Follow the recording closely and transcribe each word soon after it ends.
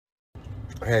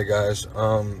Hey guys,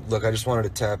 look, I just wanted to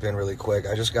tap in really quick.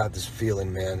 I just got this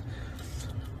feeling, man,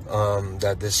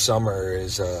 that this summer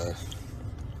is,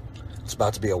 it's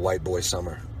about to be a white boy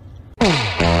summer. Bottom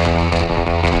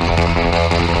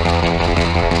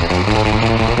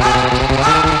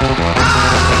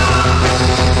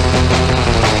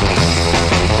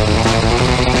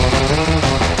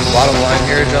line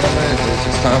here, gentlemen, is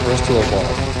it's time for us to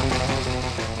evolve.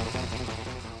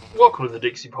 Welcome to the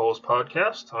Dixie Poles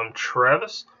podcast. I'm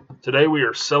Travis. Today we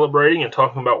are celebrating and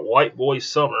talking about White Boy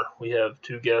Summer. We have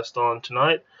two guests on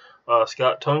tonight,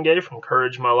 Scott Tungay from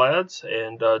Courage My Lads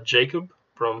and Jacob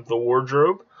from The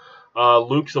Wardrobe.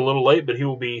 Luke's a little late, but he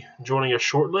will be joining us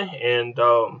shortly. And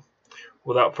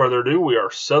without further ado, we are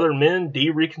Southern Men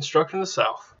de-reconstructing the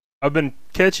South. I've been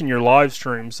catching your live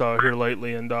streams here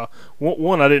lately, and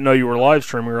one, I didn't know you were live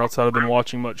streaming, or else I'd have been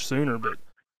watching much sooner, but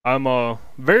I'm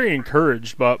very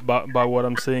encouraged by what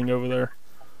I'm seeing over there.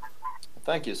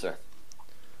 Thank you, sir.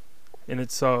 And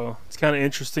it's kind of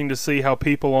interesting to see how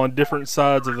people on different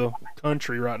sides of the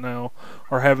country right now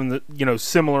are having the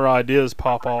similar ideas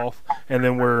pop off, and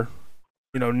then we're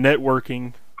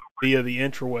networking via the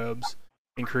interwebs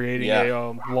and creating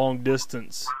a long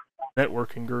distance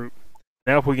networking group.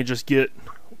 Now if we can just get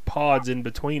pods in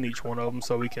between each one of them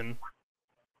so we can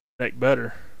connect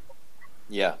better.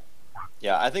 Yeah.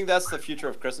 Yeah, I think that's the future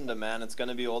of Christendom, man. It's going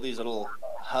to be all these little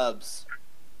hubs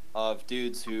of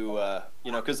dudes who,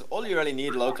 because all you really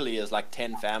need locally is like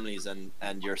 10 families and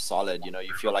you're solid.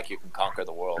 You feel like you can conquer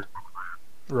the world.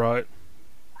 Right.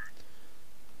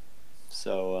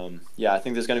 So, I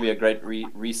think there's going to be a great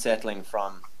resettling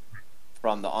from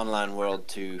the online world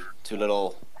to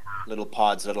little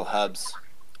pods, little hubs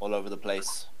all over the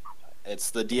place.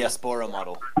 It's the diaspora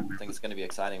model. I think it's going to be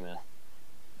exciting, man.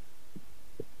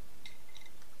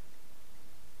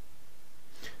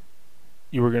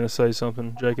 You were going to say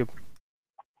something, Jacob?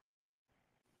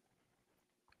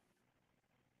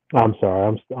 I'm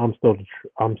sorry. I'm still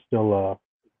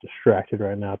distracted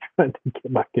right now, trying to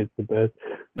get my kids to bed.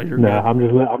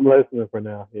 I'm listening for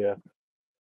now. Yeah.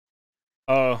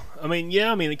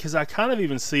 Because I kind of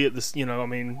even see it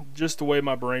just the way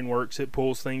my brain works, it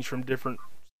pulls things from different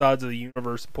sides of the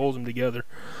universe, it pulls them together.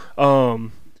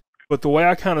 But the way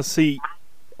I kind of see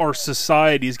our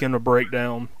society is going to break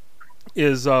down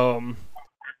is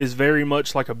very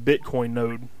much like a Bitcoin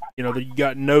node. That you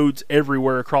got nodes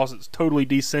everywhere across. It's totally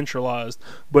decentralized,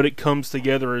 but it comes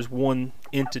together as one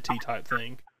entity type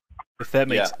thing. If that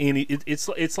makes any,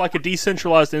 it's like a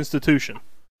decentralized institution.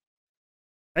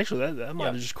 Actually, that might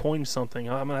have just coined something.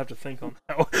 I'm gonna have to think on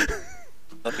that one.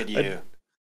 Look at you.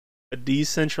 A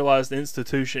decentralized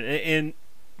institution, and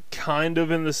kind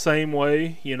of in the same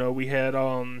way, we had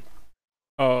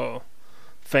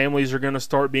families are gonna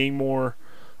start being more.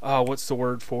 What's the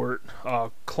word for it?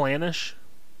 Clannish.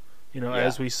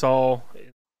 As we saw in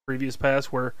the previous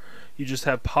past, where you just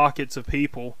have pockets of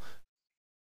people,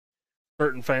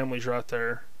 certain families right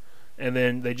there, and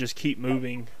then they just keep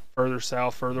moving further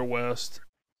south, further west,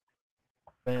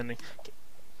 expanding.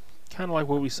 Kind of like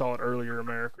what we saw in earlier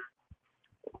America.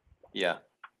 Yeah.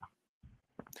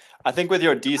 I think with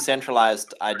your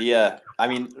decentralized idea,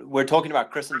 we're talking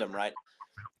about Christendom, right?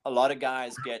 A lot of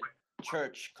guys get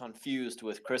church confused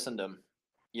with Christendom.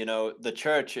 The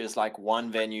church is like one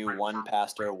venue, one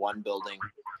pastor, one building,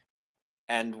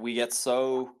 and we get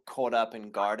so caught up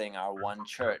in guarding our one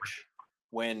church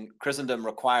when Christendom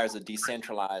requires a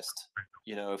decentralized.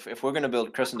 If we're going to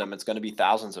build Christendom, it's going to be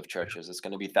thousands of churches, it's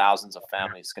going to be thousands of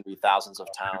families, it's going to be thousands of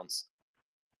towns,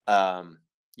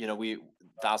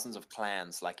 thousands of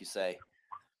clans, like you say.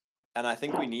 And I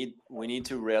think we need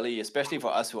to really, especially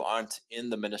for us who aren't in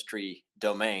the ministry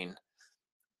domain,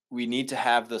 we need to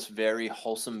have this very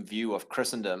wholesome view of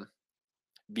Christendom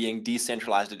being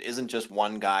decentralized. It isn't just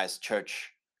one guy's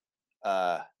church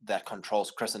that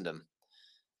controls Christendom.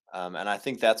 And I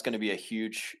think that's going to be a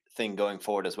huge thing going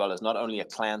forward, as well as not only a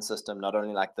clan system, not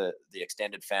only like the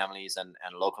extended families and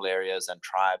local areas and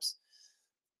tribes,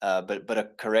 but a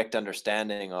correct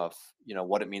understanding of,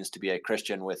 what it means to be a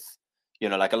Christian with,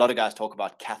 like a lot of guys talk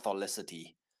about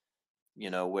Catholicity,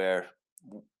 where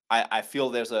I feel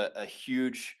there's a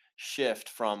huge shift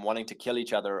from wanting to kill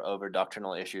each other over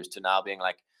doctrinal issues to now being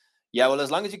like, yeah, well, as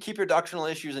long as you keep your doctrinal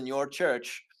issues in your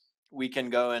church, we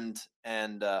can go and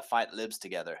fight libs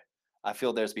together. I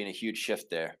feel there's been a huge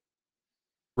shift there.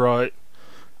 Right.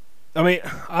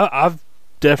 I've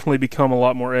definitely become a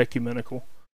lot more ecumenical.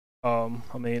 I'm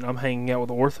hanging out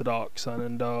with Orthodox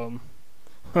and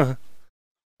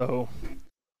so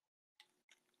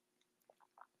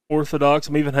Orthodox.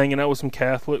 I'm even hanging out with some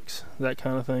Catholics, that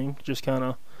kind of thing. Just kind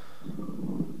of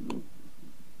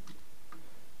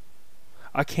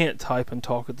I can't type and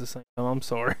talk at the same time. I'm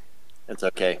sorry. It's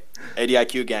okay.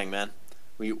 ADIQ gang, man.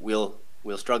 We'll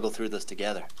struggle through this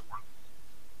together.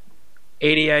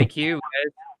 80 IQ,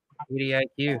 guys. 80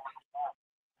 IQ.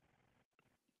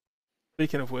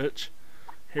 Speaking of which,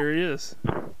 here he is.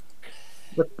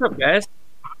 What's up, guys?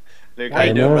 Luke, how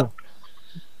you doing, bro?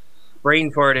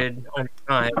 Brain farted on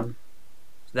time. So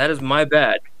that is my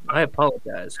bad. I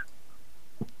apologize.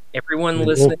 Everyone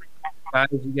listening, guys,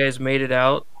 you guys made it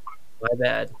out. My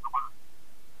bad.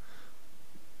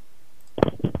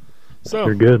 So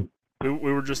You're good.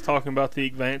 we were just talking about the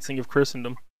advancing of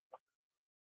Christendom.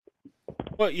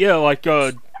 But yeah, like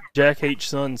Jack H.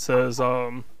 Sun says,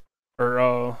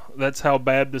 that's how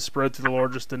Baptists spread to the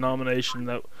largest denomination,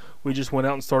 that we just went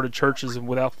out and started churches and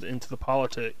without into the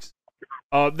politics.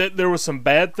 There was some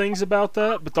bad things about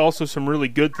that, but also some really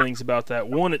good things about that.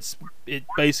 One, it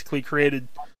basically created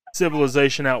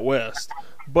civilization out west,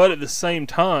 but at the same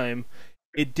time,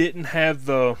 it didn't have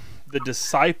the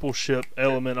discipleship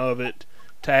element of it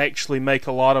to actually make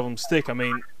a lot of them stick. I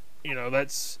mean,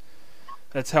 that's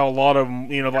how a lot of them,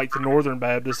 like the Northern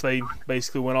Baptists, they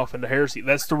basically went off into heresy.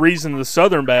 That's the reason the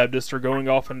Southern Baptists are going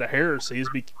off into heresy, is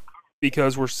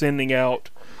because we're sending out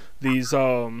these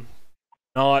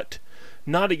not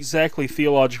exactly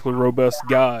theologically robust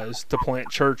guys to plant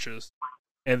churches,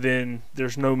 and then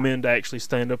there's no men to actually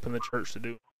stand up in the church to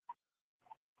do it.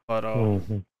 But I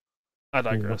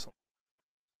digress.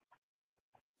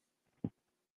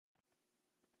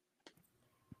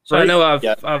 So I know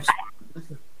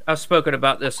I've spoken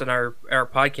about this in our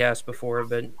podcast before,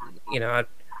 but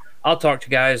I'll talk to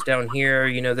guys down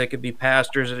here. They could be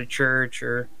pastors at a church,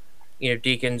 or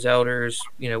deacons, elders,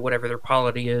 whatever their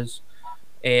polity is,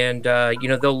 and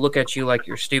they'll look at you like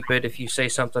you're stupid if you say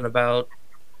something about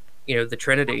the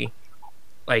Trinity,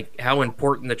 like how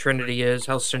important the Trinity is,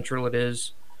 how central it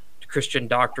is to Christian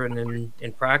doctrine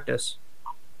and practice,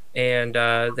 and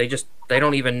they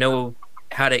don't even know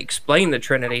how to explain the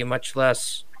Trinity, much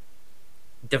less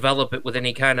develop it with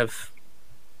any kind of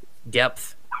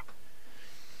depth.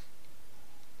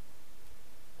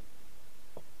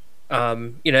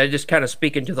 Just kind of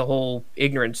speaking to the whole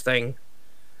ignorance thing,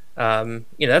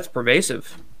 that's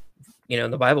pervasive, in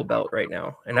the Bible Belt right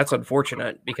now. And that's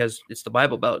unfortunate, because it's the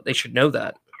Bible Belt. They should know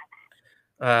that.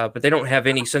 But they don't have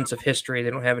any sense of history.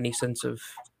 They don't have any sense of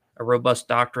a robust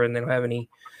doctrine. They don't have any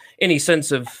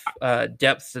sense of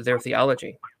depth to their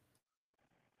theology.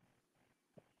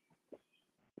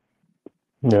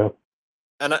 Yeah.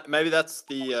 And maybe that's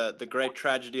the great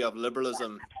tragedy of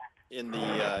liberalism in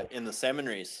the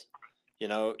seminaries.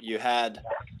 You had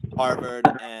Harvard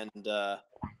and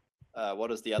what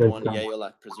was the other one? Yale,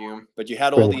 I presume. But you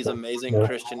had all these amazing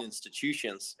Christian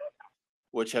institutions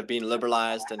which have been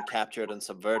liberalized and captured and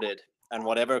subverted. And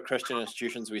whatever Christian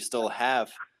institutions we still have,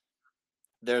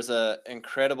 there's an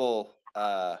incredible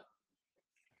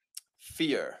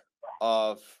fear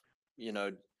of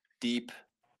deep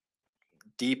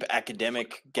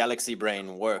academic galaxy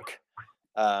brain work,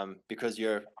 because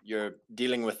you're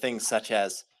dealing with things such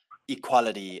as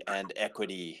equality and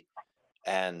equity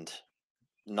and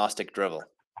Gnostic drivel.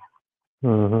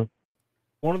 Mm-hmm.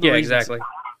 One of the reasons, exactly.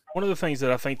 One of the things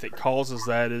that I think that causes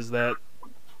that is that,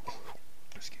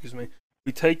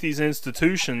 we take these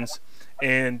institutions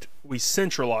and we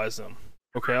centralize them.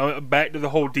 Okay, back to the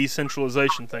whole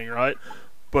decentralization thing, right?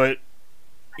 But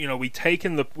we take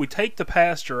the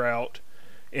pastor out,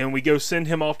 and we go send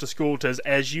him off to school to,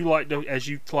 as you like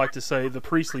to say, the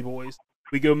priestly boys.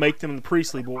 We go make them the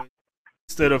priestly boys,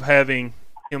 instead of having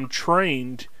him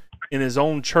trained in his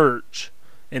own church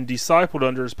and discipled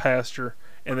under his pastor,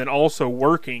 and then also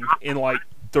working in like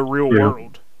the real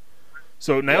world.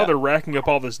 So now they're racking up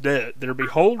all this debt. They're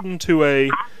beholden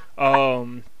to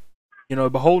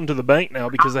beholden to the bank now,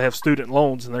 because they have student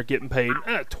loans, and they're getting paid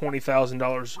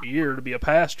 $20,000 a year to be a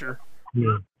pastor.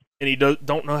 Yeah. And he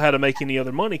don't know how to make any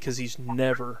other money because he's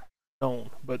never known.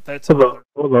 But that's the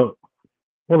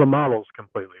model's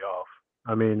completely off.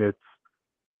 I mean,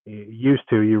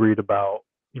 you read about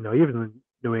even the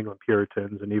New England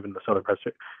Puritans and even the Southern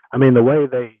Presbyterians. I mean, the way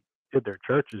they did their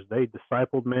churches, they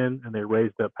discipled men and they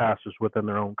raised up pastors within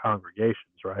their own congregations,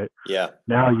 right? Yeah.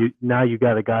 Now you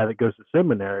got a guy that goes to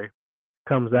seminary,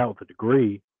 comes out with a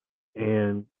degree,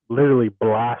 and literally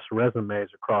blasts resumes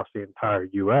across the entire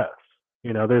U.S.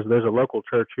 There's a local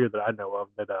church here that I know of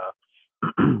that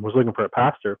was looking for a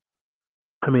pastor.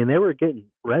 I mean, they were getting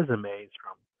resumes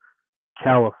from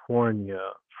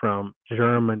California, from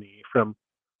Germany, and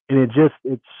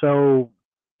it's so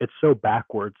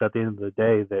backwards at the end of the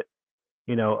day that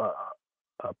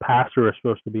a pastor is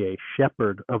supposed to be a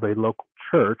shepherd of a local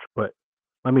church, but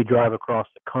let me drive across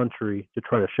the country to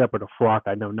try to shepherd a flock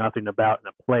I know nothing about in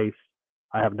a place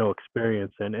I have no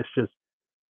experience in. It's just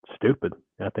stupid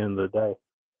at the end of the day.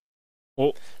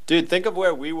 Well, dude, think of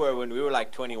where we were when we were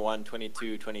like 21,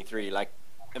 22, 23. Like,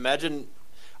 imagine,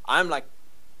 I'm like,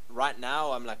 right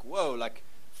now, I'm like, whoa, like,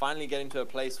 finally getting to a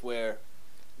place where,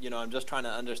 I'm just trying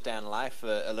to understand life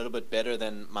a little bit better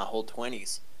than my whole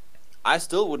 20s. I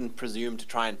still wouldn't presume to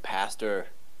try and pastor,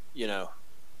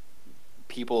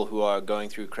 people who are going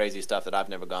through crazy stuff that I've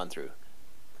never gone through.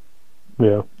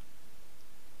 Yeah.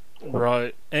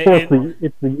 Right.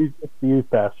 It's the youth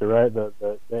pastor, right?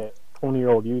 The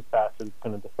 20-year-old youth pastor is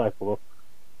going to disciple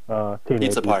teenagers.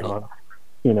 It's a party.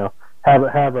 Have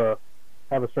a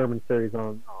sermon series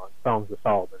on Songs of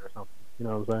Solomon or something. You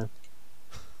know what I'm saying?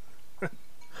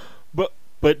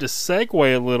 But to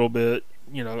segue a little bit,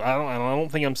 I don't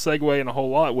think I'm segueing a whole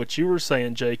lot. What you were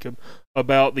saying, Jacob,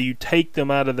 about you take them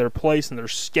out of their place and they're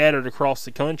scattered across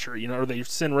the country, or they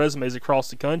send resumes across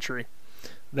the country.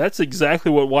 That's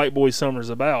exactly what White Boy Summer is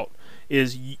about.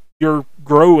 Is you're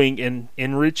growing and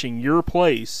enriching your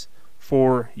place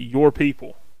for your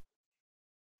people.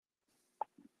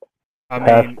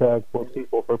 Hashtag for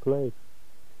people for place.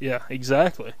 Yeah,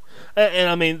 exactly. And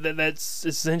I mean, that's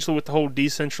essentially what the whole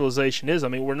decentralization is. I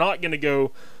mean, we're not going to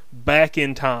go back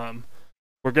in time.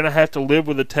 We're going to have to live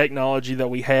with the technology that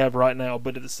we have right now,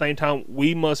 but at the same time,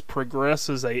 we must progress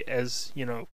as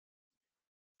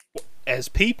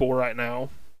people right now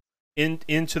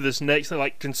into this next,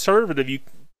 like, conservative.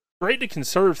 Great to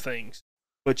conserve things,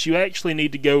 but you actually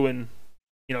need to go and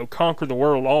conquer the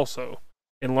world also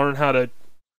and learn how to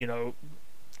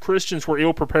Christians were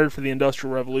ill prepared for the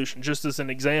Industrial Revolution, just as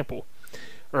an example,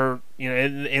 and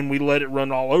we let it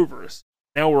run all over us.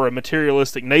 Now we're a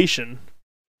materialistic nation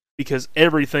because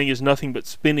everything is nothing but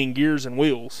spinning gears and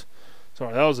wheels.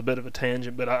 Sorry, that was a bit of a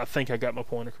tangent, but I think I got my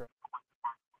point across.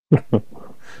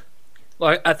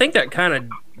 Well, I think that kind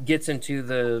of gets into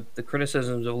the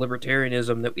criticisms of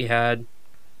libertarianism that we had.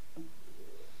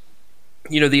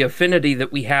 The affinity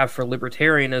that we have for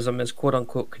libertarianism as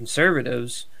quote-unquote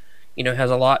conservatives,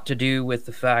 has a lot to do with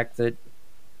the fact that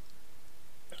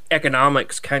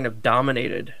economics kind of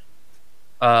dominated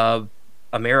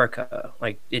America.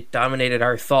 Like, it dominated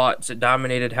our thoughts. It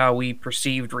dominated how we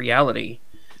perceived reality.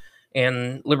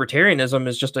 And libertarianism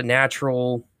is just a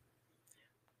natural,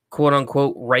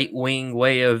 quote-unquote, right-wing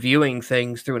way of viewing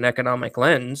things through an economic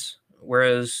lens,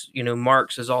 whereas,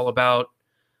 Marx is all about,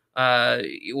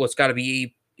 it's got to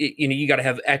be, you got to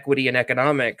have equity in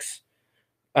economics.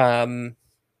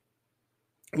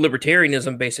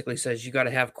 Libertarianism basically says you got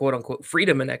to have quote-unquote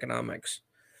freedom in economics.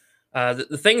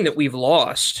 The thing that we've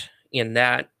lost in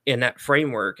that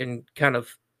framework, and kind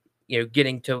of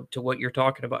getting to what you're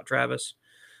talking about, Travis,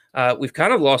 we've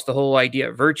kind of lost the whole idea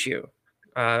of virtue.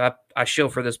 I show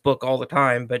for this book all the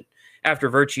time, but After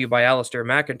Virtue by Alistair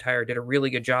McIntyre did a really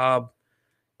good job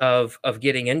of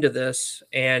getting into this.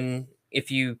 And if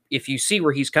you see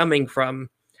where he's coming from,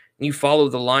 you follow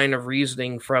the line of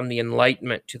reasoning from the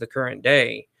Enlightenment to the current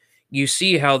day, you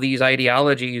see how these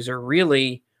ideologies are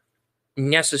really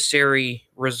necessary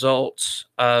results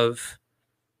of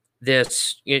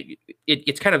this.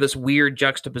 It's kind of this weird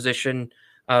juxtaposition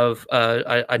of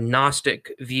a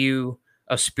Gnostic view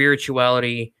of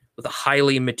spirituality with a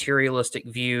highly materialistic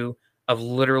view of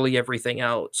literally everything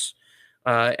else,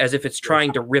 as if it's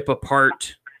trying to rip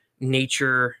apart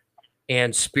nature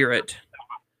and spirit.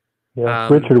 Yeah,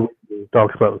 Richard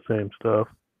talks about the same stuff.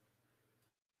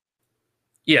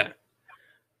 Yeah.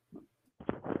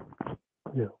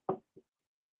 Yeah.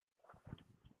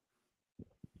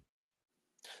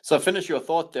 So finish your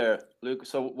thought there, Luke.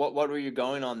 So what were you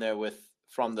going on there with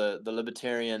from the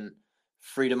libertarian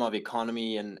freedom of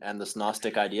economy and this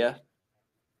Gnostic idea?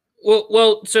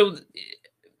 Well. So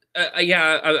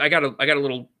yeah, I got a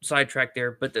little sidetracked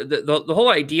there, but the whole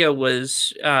idea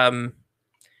was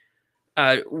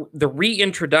the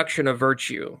reintroduction of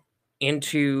virtue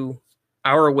into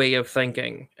our way of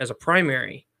thinking as a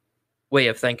primary way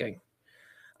of thinking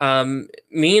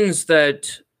means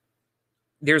that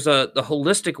there's the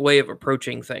holistic way of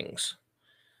approaching things,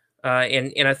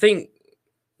 and I think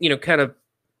kind of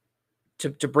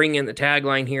to bring in the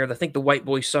tagline here, I think the White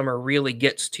Boy Summer really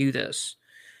gets to this.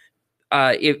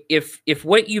 If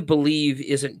what you believe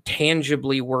isn't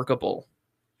tangibly workable,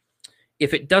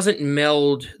 if it doesn't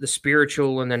meld the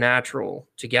spiritual and the natural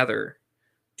together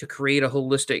to create a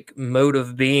holistic mode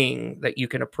of being that you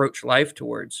can approach life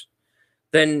towards,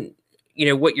 then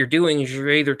what you're doing is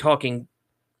you're either talking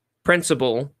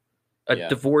principle,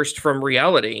 divorced from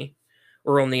reality,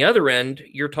 or on the other end,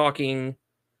 you're talking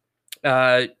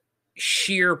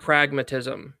sheer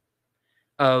pragmatism,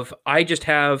 of I just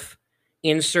have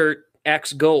insert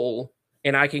X goal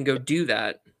and I can go do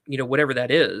that, whatever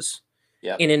that is.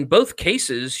 Yeah. And in both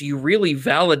cases, you really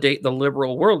validate the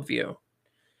liberal worldview.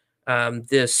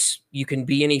 You can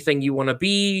be anything you want to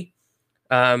be.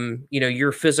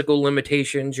 Your physical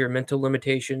limitations, your mental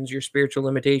limitations, your spiritual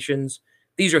limitations.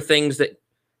 These are things that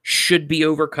should be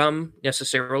overcome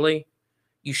necessarily.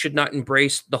 You should not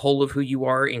embrace the whole of who you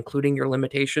are, including your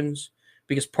limitations,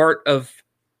 because part of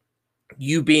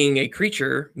you being a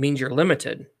creature means you're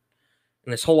limited.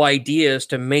 And this whole idea is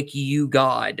to make you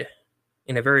God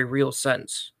in a very real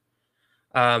sense.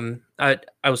 I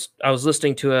was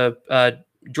listening to a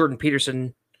Jordan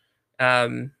Peterson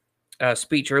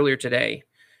speech earlier today,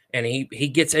 and he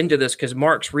gets into this because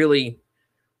Marx really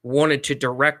wanted to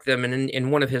direct them. And in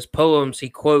one of his poems, he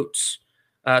quotes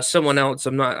someone else.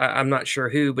 I'm not sure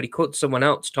who, but he quotes someone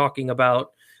else talking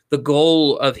about the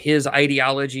goal of his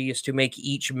ideology is to make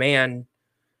each man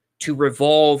to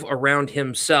revolve around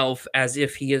himself as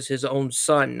if he is his own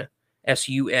sun,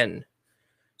 S-U-N.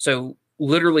 So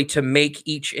literally to make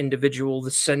each individual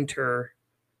the center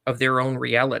of their own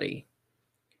reality.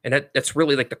 And that's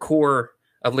really like the core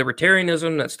of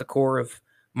libertarianism. That's the core of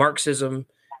Marxism.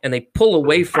 And they pull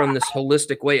away from this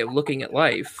holistic way of looking at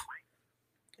life.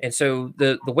 And so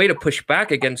the way to push back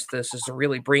against this is to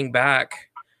really bring back,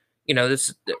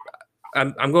 this.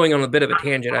 I'm going on a bit of a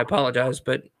tangent. I apologize,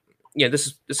 but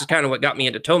this is kind of what got me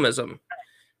into Thomism,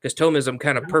 because Thomism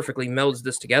kind of perfectly melds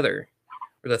this together,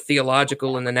 where the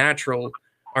theological and the natural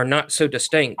are not so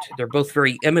distinct. They're both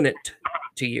very immanent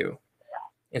to you,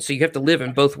 and so you have to live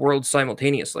in both worlds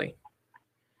simultaneously.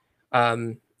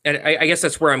 And I guess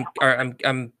that's where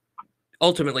I'm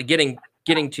ultimately getting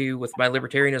to with my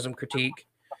libertarianism critique.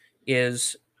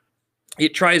 Is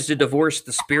it tries to divorce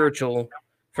the spiritual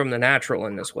from the natural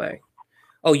in this way.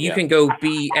 Oh, you can go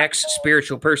be X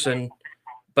spiritual person,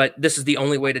 but this is the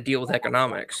only way to deal with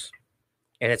economics.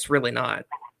 And it's really not.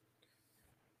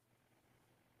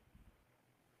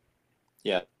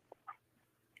 Yeah.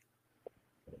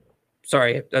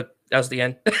 Sorry, that was the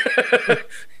end.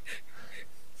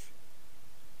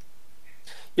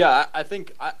 Yeah, I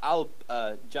think I'll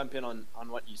jump in on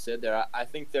what you said there. I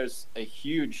think there's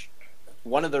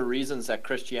one of the reasons that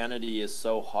Christianity is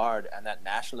so hard and that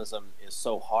nationalism is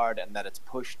so hard and that it's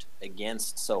pushed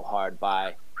against so hard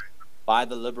by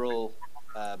the liberal,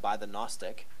 by the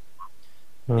Gnostic,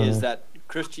 is that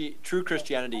true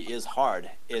Christianity is hard.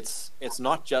 It's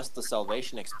not just the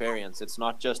salvation experience. It's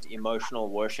not just emotional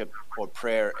worship or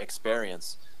prayer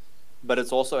experience, but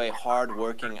it's also a hard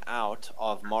working out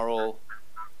of moral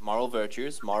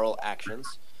virtues, moral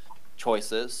actions,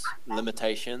 choices,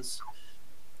 limitations,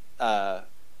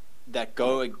 that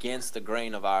go against the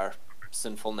grain of our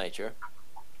sinful nature.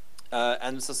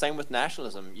 And it's the same with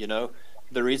nationalism.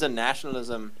 The reason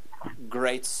nationalism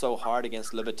grates so hard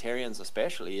against libertarians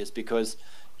especially is because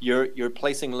you're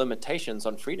placing limitations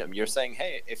on freedom. You're saying,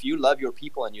 hey, if you love your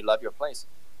people and you love your place,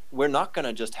 we're not going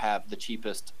to just have the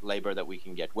cheapest labor that we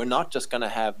can get. We're not just going to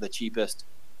have the cheapest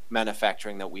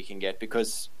manufacturing that we can get,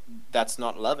 because that's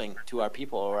not loving to our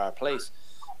people or our place.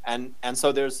 And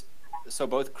so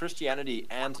both Christianity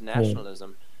and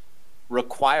nationalism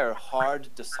require hard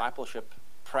discipleship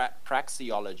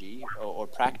praxeology or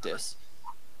practice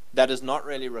that is not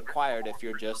really required if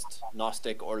you're just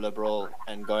Gnostic or liberal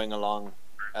and going along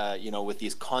with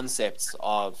these concepts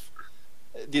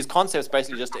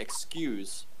basically just to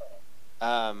excuse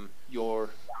your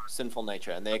sinful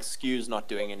nature, and they excuse not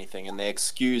doing anything, and they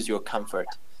excuse your comfort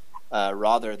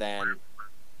rather than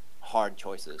hard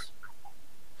choices.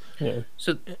 Yeah.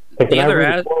 So the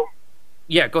other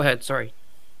yeah, go ahead. Sorry.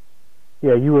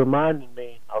 Yeah, you reminded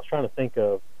me. I was trying to think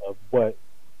of what,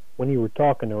 when you were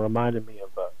talking, it reminded me of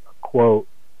a quote.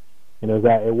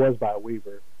 That it was by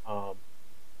Weaver.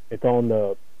 It's on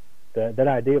that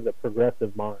idea of the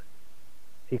progressive mind.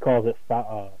 He calls it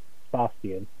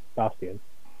Faustian.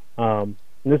 And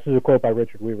this is a quote by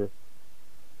Richard Weaver.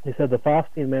 He said, "The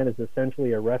Faustian man is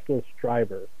essentially a restless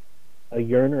striver, a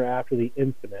yearner after the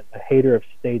infinite, a hater of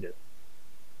status,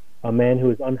 a man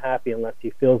who is unhappy unless he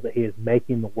feels that he is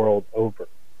making the world over.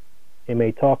 He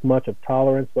may talk much of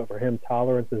tolerance, but for him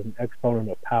tolerance is an exponent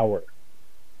of power.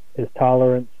 His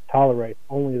tolerance tolerates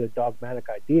only the dogmatic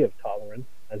idea of tolerance,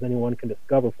 as anyone can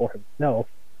discover for himself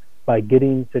by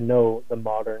getting to know the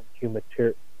modern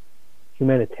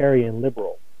humanitarian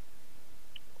liberal.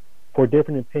 For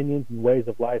different opinions and ways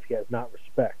of life he has not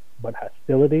respect, but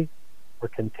hostility or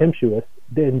contemptuous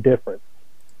indifference,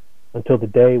 until the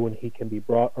day when he can be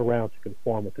brought around to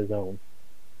conform with his own."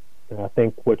 And I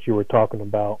think what you were talking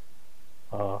about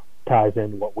ties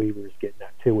into what Weaver is getting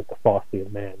at too with the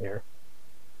Faustian man here.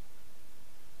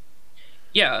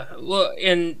 Yeah, well,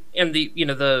 and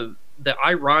the the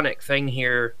ironic thing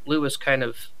here, Lewis kind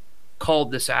of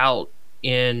called this out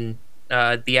in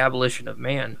the Abolition of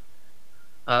Man.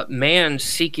 Man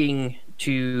seeking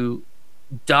to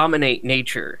dominate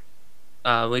nature.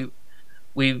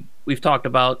 We've talked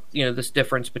about this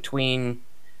difference between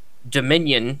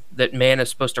dominion that man is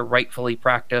supposed to rightfully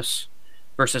practice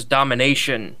versus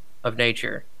domination of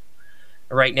nature.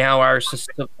 Right now, our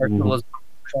system, our civilization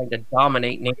is trying to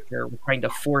dominate nature. We're trying to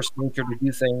force nature to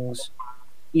do things,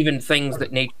 even things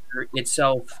that nature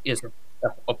itself is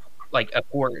like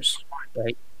abhors,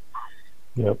 right?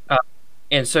 Yep.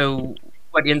 And so,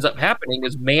 what ends up happening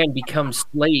is man becomes a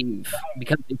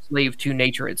slave to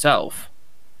nature itself,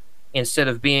 instead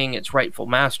of being its rightful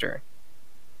master.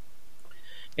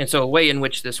 And so, a way in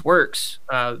which this works,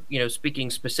 speaking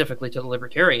specifically to the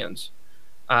libertarians,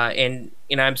 and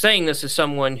I'm saying this as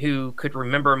someone who could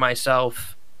remember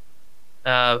myself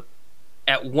at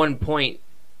one point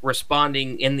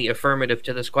responding in the affirmative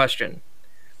to this question.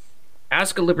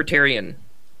 Ask a libertarian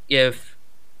if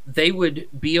they would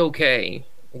be okay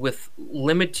with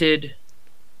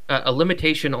a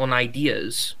limitation on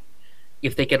ideas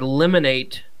if they could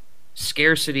eliminate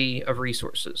scarcity of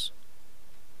resources.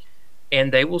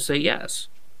 And they will say yes.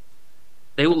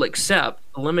 They will accept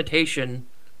a limitation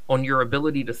on your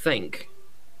ability to think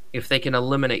if they can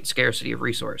eliminate scarcity of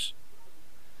resource.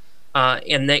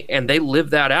 And they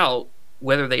live that out,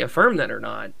 whether they affirm that or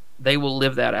not. They will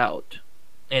live that out.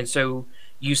 And so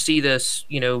you see this,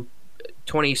 the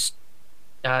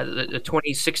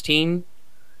 2016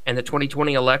 and the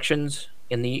 2020 elections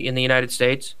in the United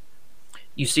States.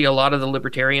 You see a lot of the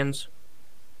libertarians.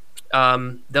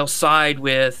 They'll side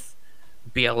with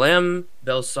BLM,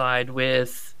 they'll side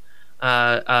with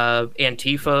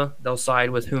Antifa, they'll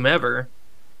side with whomever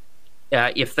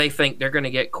if they think they're going to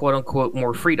get quote unquote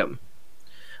more freedom.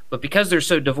 But because they're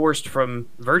so divorced from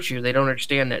virtue, they don't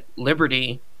understand that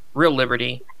liberty, real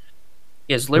liberty,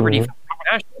 is liberty from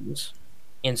passions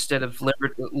instead of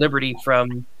liberty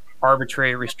from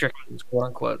arbitrary restrictions, quote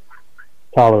unquote.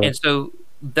 Tolerance. And so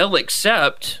they'll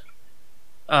accept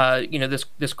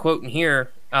this quote in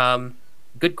here,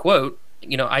 good quote,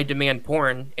 I demand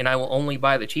porn and I will only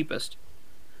buy the cheapest.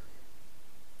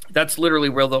 That's literally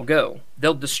where they'll go.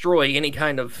 They'll destroy any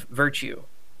kind of virtue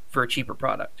for a cheaper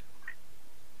product.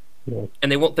 Yeah. And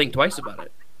they won't think twice about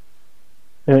it.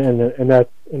 And that's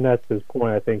his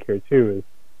point, I think, here too, is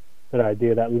that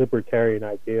idea, that libertarian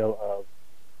ideal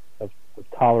of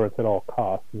tolerance at all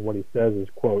costs. And what he says is,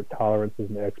 quote, tolerance is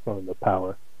an exponent of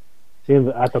power. Seems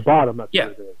at the bottom, that's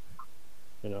what it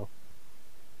is.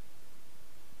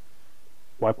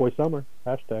 White Boy Summer,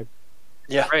 hashtag.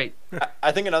 Yeah, right.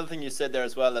 I think another thing you said there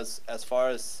as well, as far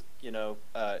as, do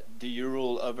you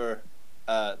rule over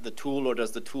the tool or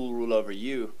does the tool rule over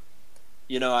you?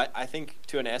 I think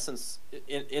in essence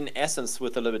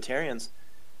with the libertarians,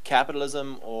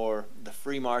 capitalism or the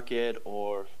free market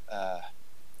or,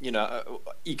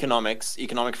 economic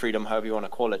freedom, however you want to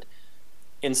call it,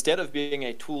 instead of being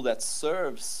a tool that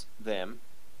serves them,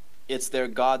 it's their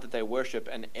God that they worship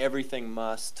and everything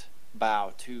must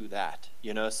bow to that,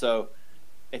 So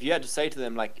if you had to say to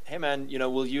them, like, hey, man,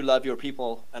 will you love your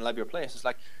people and love your place? It's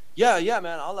like, yeah,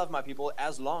 man, I'll love my people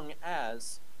as long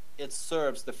as it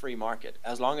serves the free market,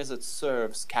 as long as it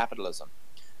serves capitalism.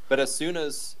 But as soon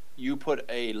as you put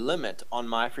a limit on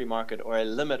my free market or a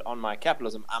limit on my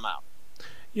capitalism, I'm out.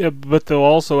 Yeah, but they'll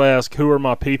also ask, who are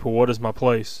my people? What is my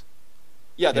place?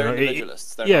 Yeah, they're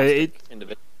individualists. They're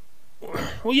individuals.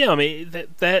 Well, yeah, I mean,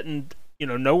 that and,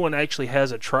 no one actually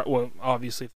has a tribe. Well,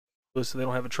 obviously, so they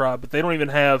don't have a tribe, but they don't even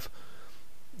have,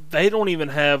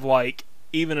 like,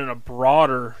 even in a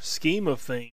broader scheme of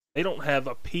things, they don't have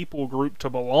a people group to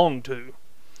belong to.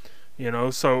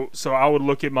 So I would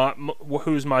look at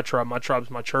who's my tribe? My tribe's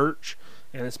my church,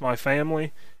 and it's my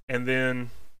family, and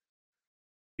then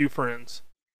a few friends.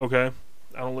 Okay?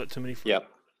 I don't let too many friends.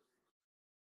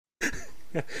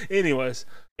 Yep. Anyways,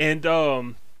 and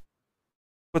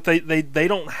but they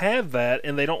don't have that,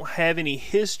 and they don't have any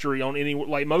history on any,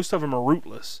 like, most of them are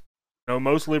rootless.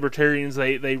 Most libertarians,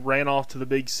 they ran off to the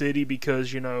big city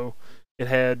because, it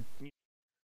had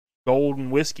gold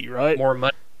and whiskey, right? More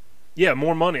money. Yeah,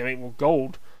 more money. I mean, well,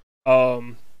 gold.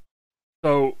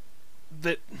 So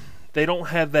that they don't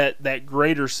have that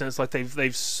greater sense, like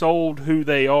they've sold who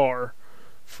they are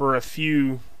for a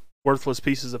few worthless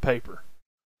pieces of paper.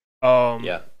 Or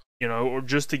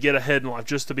just to get ahead in life,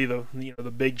 just to be the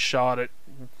the big shot at.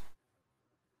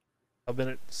 I've been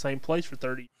at the same place for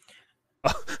 30 years.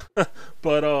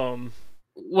 But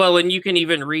well, and you can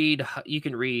read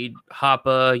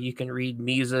Hoppe, you can read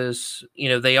Mises.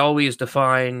 They always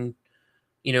define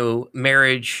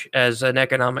marriage as an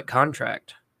economic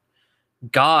contract.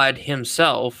 God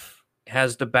himself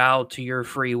has to bow to your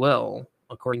free will,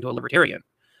 according to a libertarian.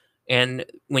 And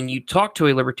when you talk to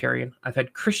a libertarian, I've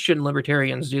had Christian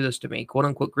libertarians do this to me, quote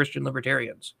unquote Christian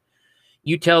libertarians.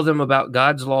 You tell them about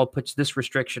God's law puts this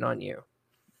restriction on you,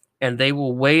 and they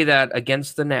will weigh that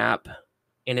against the NAP.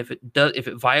 And if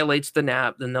it violates the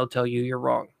NAP, then they'll tell you you're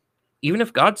wrong, even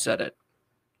if God said it.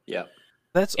 Yeah,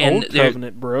 that's old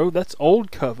covenant, bro. That's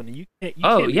old covenant. You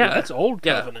can't. That's old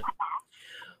covenant.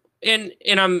 And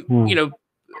I'm,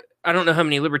 I don't know how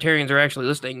many libertarians are actually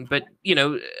listening, but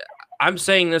I'm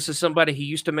saying this as somebody who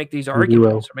used to make these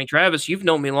arguments. I mean, Travis, you've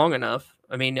known me long enough.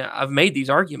 I mean, I've made these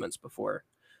arguments before.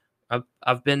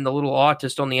 I've been the little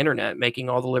autist on the internet making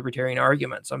all the libertarian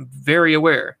arguments. I'm very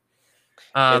aware.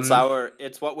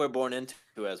 It's what we're born into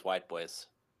as white boys.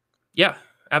 Yeah,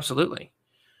 absolutely.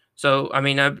 So, I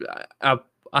mean, I'm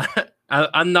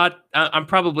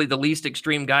probably the least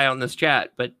extreme guy on this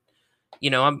chat, but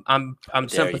I'm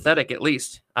sympathetic at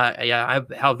least.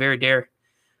 How very dare.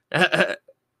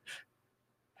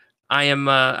 I am.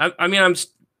 I'm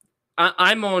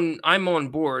on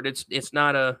board. It's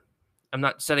not I'm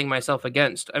not setting myself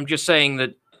against. I'm just saying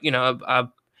that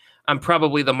I'm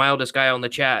probably the mildest guy on the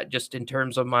chat, just in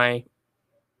terms of my.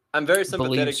 I'm very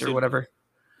sympathetic or whatever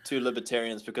to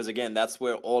libertarians, because again, that's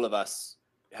where all of us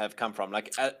have come from.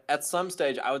 Like at some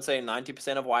stage, I would say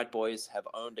 90% of white boys have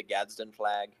owned a Gadsden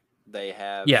flag. They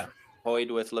have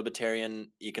toyed with libertarian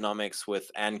economics,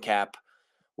 with ANCAP,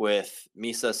 with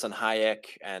Mises and Hayek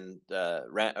and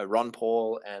Ron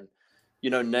Paul, and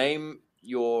name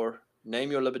your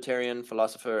libertarian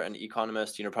philosopher and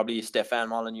economist. Probably Stefan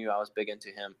Molyneux. I was big into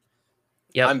him.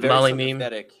 Yeah, I'm very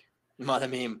sympathetic.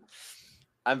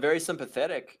 I'm very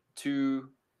sympathetic to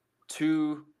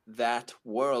that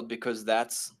world, because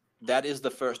that is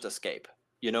the first escape.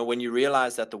 When you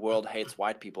realize that the world hates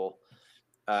white people.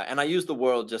 And I use the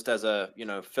world just as a,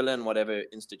 fill in whatever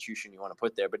institution you want to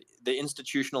put there, but the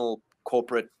institutional,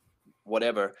 corporate,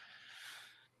 whatever,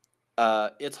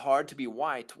 it's hard to be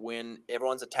white when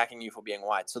everyone's attacking you for being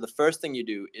white. So the first thing you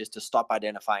do is to stop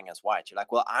identifying as white. You're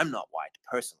like, well, I'm not white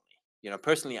personally.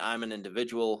 Personally, I'm an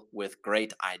individual with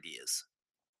great ideas.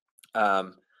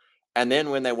 And then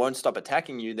when they won't stop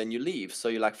attacking you, then you leave. So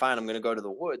you're like, fine, I'm going to go to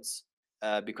the woods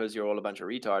because you're all a bunch of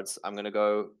retards. I'm going to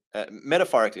go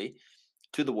metaphorically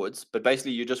to the woods, but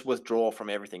basically you just withdraw from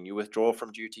everything. You withdraw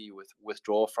from duty, you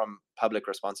withdraw from public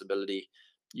responsibility,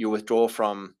 you withdraw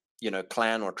from,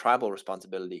 clan or tribal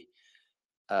responsibility.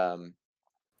 And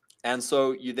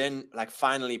so you then, like,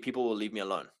 finally people will leave me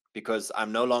alone, because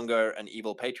I'm no longer an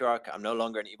evil patriarch. I'm no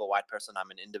longer an evil white person.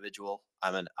 I'm an individual.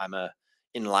 I'm a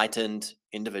enlightened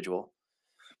individual.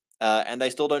 And they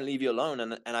still don't leave you alone.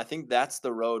 And I think that's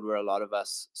the road where a lot of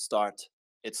us starts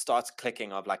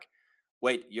clicking of like,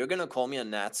 wait, you're going to call me a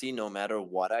Nazi no matter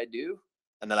what I do?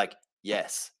 And they're like,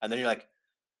 yes. And then you're like,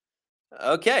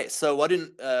 okay, so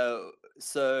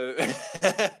so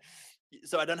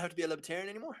I don't have to be a libertarian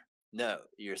anymore? No,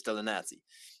 you're still a Nazi.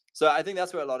 So I think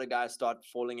that's where a lot of guys start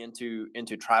falling into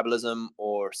tribalism,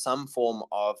 or some form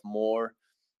of more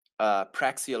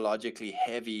praxeologically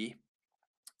heavy,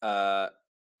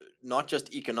 not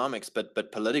just economics,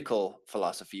 but political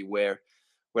philosophy, where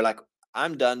we're like,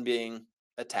 I'm done being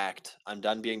attacked, I'm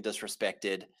done being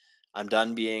disrespected, I'm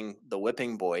done being the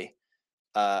whipping boy.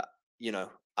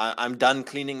 I'm done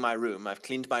cleaning my room. I've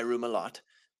cleaned my room a lot.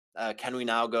 Can we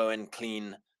now go and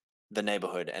clean the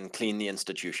neighborhood and clean the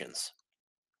institutions?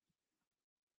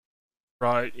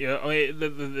 Right. Yeah. I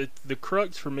mean, the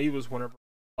crux for me was whenever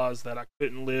I realized that I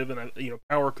couldn't live in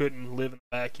power couldn't live in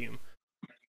a vacuum.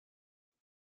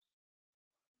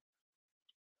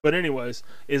 But anyways,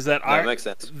 is that makes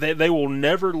sense. They will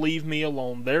never leave me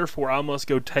alone. Therefore, I must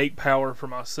go take power for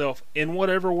myself in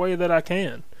whatever way that I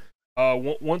can.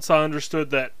 Once I understood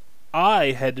that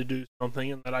I had to do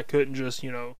something, and that I couldn't just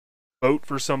vote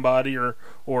for somebody or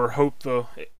hope the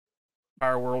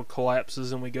entire world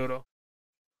collapses and we go to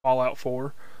Fallout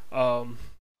 4,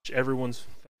 which everyone's.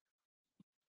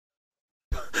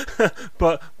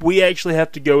 But we actually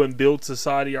have to go and build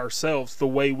society ourselves the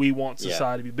way we want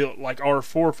society to be built, like our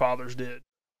forefathers did.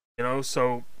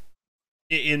 So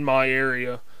in my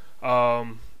area,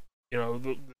 the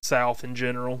South in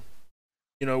general,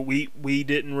 we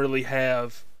didn't really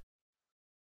have.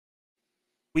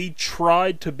 We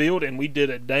tried to build, and we did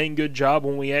a dang good job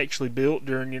when we actually built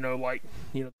during, the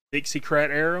Dixiecrat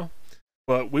era,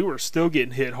 but we were still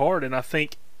getting hit hard, and I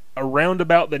think around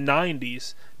about the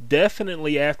 90s,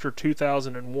 definitely after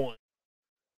 2001,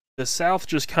 the South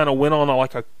just kind of went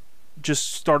on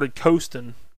just started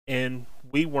coasting, and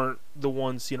we weren't the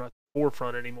ones, at the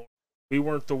forefront anymore. We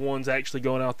weren't the ones actually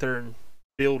going out there and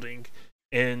building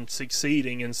and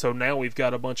succeeding, and so now we've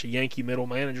got a bunch of Yankee middle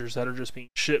managers that are just being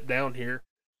shipped down here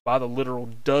by the literal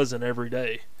dozen every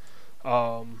day.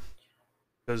 Well,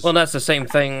 that's the same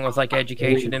thing with like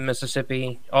education in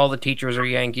Mississippi. All the teachers are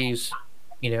Yankees.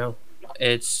 You know,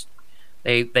 it's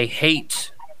they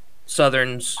hate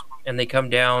Southerns, and they come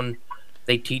down.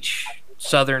 They teach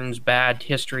Southerns bad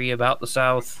history about the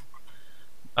South.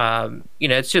 You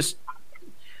know, it's just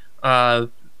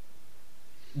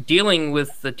dealing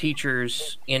with the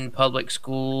teachers in public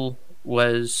school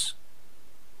was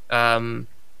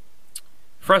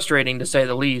frustrating, to say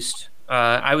the least.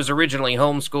 I was originally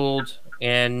homeschooled,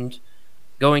 and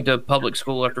going to public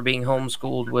school after being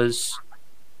homeschooled was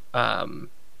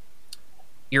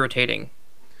irritating.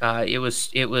 It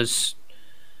was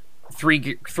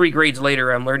three grades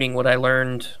later, I'm learning what I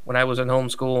learned when I was in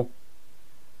homeschool.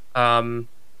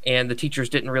 And the teachers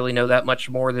didn't really know that much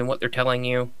more than what they're telling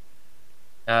you.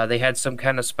 They had some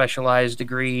kind of specialized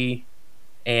degree,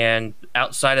 and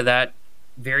outside of that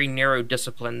very narrow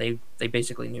discipline, they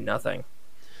basically knew nothing.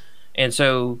 And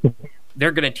so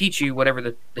they're going to teach you whatever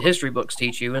the history books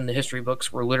teach you, and the history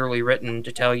books were literally written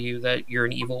to tell you that you're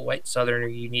an evil white Southerner,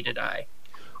 you need to die.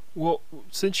 Well,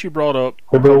 since you brought up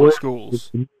public schools...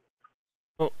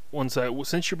 Oh, one sec. Well,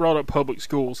 since you brought up public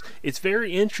schools, it's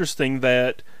very interesting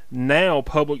that now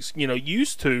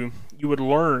used to, you would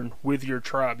learn with your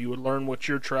tribe. You would learn what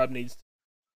your tribe needs.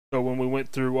 So when we went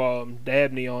through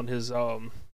Dabney on his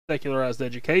secularized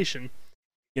education,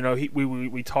 you know,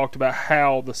 we talked about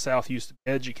how the South used to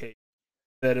be educated.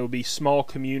 That it would be small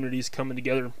communities coming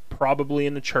together, probably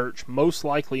in a church, most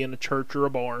likely in a church or a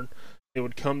barn. They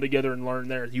would come together and learn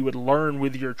there. You would learn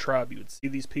with your tribe. You would see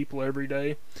these people every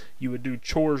day. You would do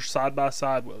chores side by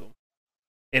side with them.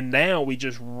 And now we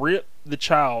just rip the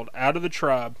child out of the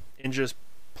tribe and just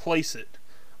place it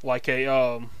like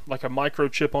a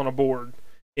microchip on a board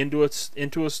into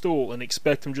a stool and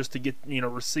expect them just to get, you know,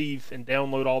 receive and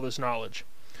download all this knowledge.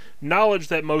 Knowledge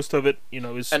that most of it, you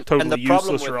know, is totally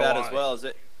useless or a lie. And the problem with that as well is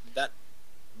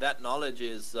that knowledge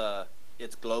is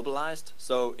it's globalized.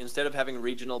 So instead of having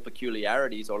regional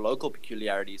peculiarities or local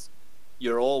peculiarities,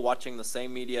 you're all watching the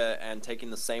same media and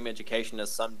taking the same education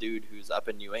as some dude who's up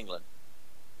in New England.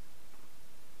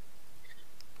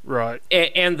 Right.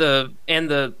 And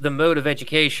the mode of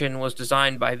education was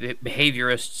designed by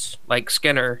behaviorists like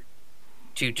Skinner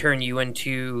to turn you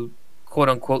into, quote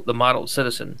unquote, the model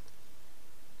citizen.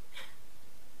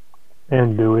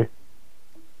 And Dewey.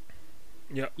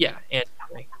 Yep. Yeah, and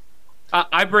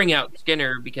I bring out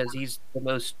Skinner because he's the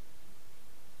most,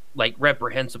 like,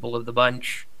 reprehensible of the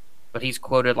bunch, but he's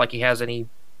quoted like he has any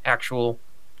actual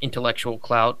intellectual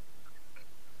clout.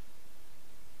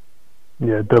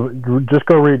 Yeah, just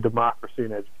go read Democracy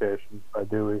and Education by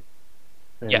Dewey,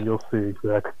 and you'll see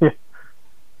exactly.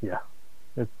 Yeah,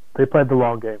 they played the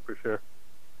long game for sure.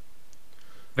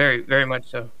 Very, very much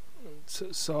so.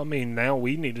 So I mean, now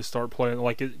we need to start playing,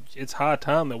 like, it's high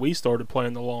time that we started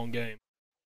playing the long game.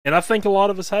 And I think a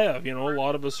lot of us have, you know, a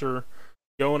lot of us are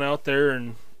going out there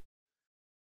and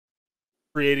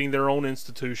creating their own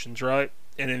institutions, right?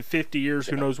 And in 50 years,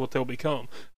 who knows what they'll become.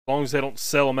 As long as they don't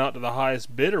sell them out to the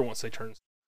highest bidder once they turn.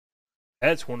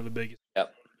 That's one of the biggest.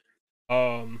 Yep.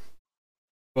 And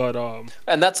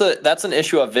that's an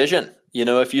issue of vision. You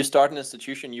know, if you start an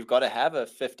institution, you've got to have a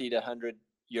 50 to 100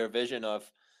 year vision of,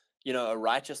 you know, a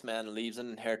righteous man leaves an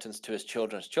inheritance to his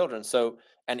children's children. So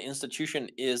an institution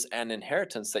is an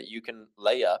inheritance that you can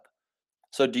lay up.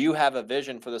 So do you have a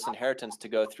vision for this inheritance to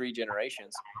go 3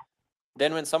 generations?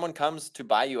 Then when someone comes to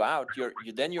buy you out,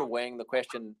 you're weighing the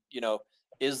question, you know,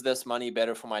 is this money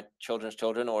better for my children's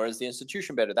children, or is the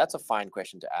institution better? That's a fine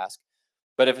question to ask.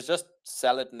 But if it's just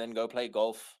sell it and then go play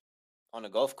golf on a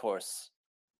golf course,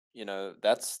 you know,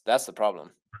 that's the problem.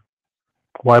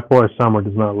 White Boy Summer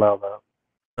does not allow that.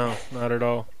 No, not at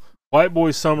all. White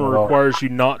Boy Summer requires you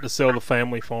not to sell the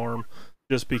family farm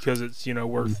just because it's, you know,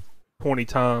 worth 20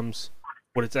 times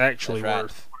what it's actually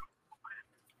worth.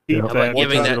 Keep that,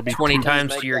 giving that 20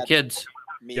 times to your kids.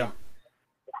 Yeah.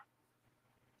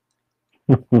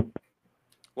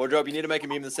 Wardrobe, you need to make a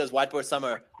meme that says, White Boy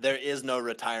Summer, there is no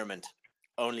retirement,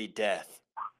 only death.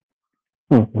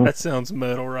 That sounds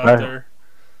metal there.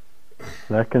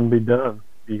 That can be done.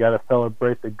 You got to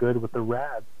celebrate the good with the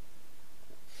rad.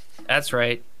 That's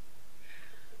right.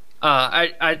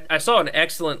 I saw an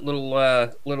excellent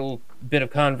little bit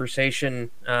of conversation.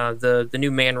 The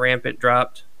new Man Rampant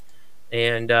dropped,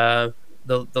 and the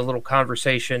little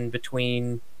conversation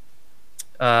between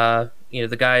you know,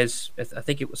 the guys. I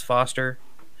think it was Foster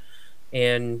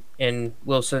and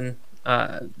Wilson.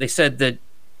 They said that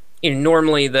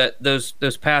normally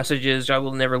those passages, I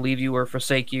will never leave you or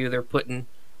forsake you, they're put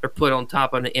on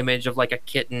top of an image of like a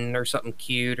kitten or something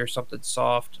cute or something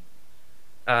soft.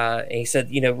 And he said,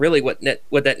 really what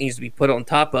that needs to be put on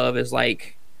top of is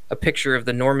like a picture of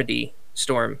the Normandy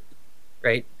storm,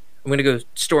 right? I'm going to go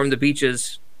storm the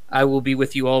beaches. I will be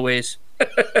with you always.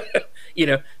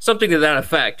 Something to that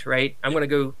effect, right? I'm going to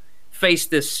go face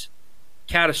this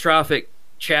catastrophic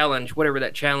challenge, whatever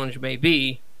that challenge may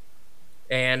be.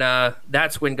 And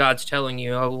that's when God's telling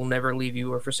you, I will never leave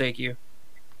you or forsake you.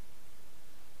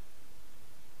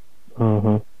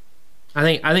 Mm-hmm.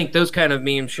 I think those kind of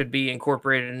memes should be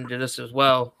incorporated into this as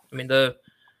well. I mean, the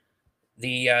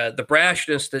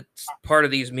brashness that's part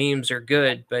of these memes are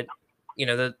good, but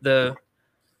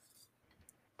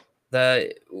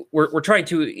we're trying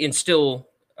to instill,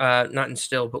 not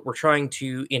instill, but we're trying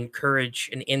to encourage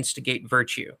and instigate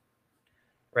virtue,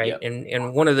 right? Yep.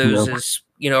 And one of those is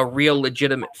a real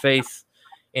legitimate faith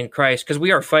in Christ, because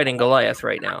we are fighting Goliath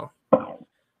right now.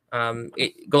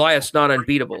 Goliath's not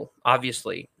unbeatable,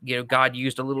 obviously. God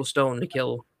used a little stone to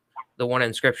kill the one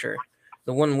in Scripture.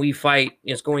 The one we fight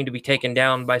is going to be taken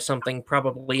down by something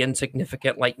probably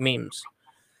insignificant like memes.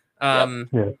 So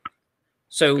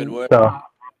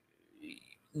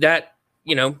that,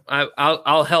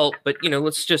 I'll help, but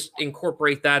let's just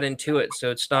incorporate that into it,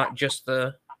 so it's not just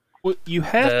the. Well, you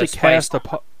have to cast a.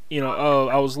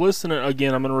 I was listening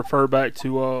again. I'm going to refer back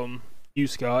to you,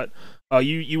 Scott.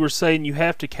 You were saying you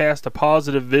have to cast a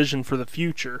positive vision for the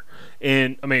future,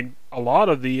 and I mean a lot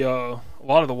of the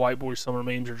White Boy Summer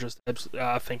memes are just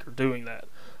I think are doing that.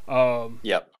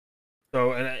 Yep.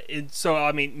 So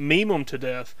I mean meme them to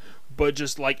death, but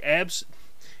just like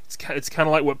It's kind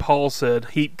of like what Paul said: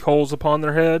 heap coals upon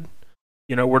their head.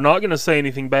 We're not going to say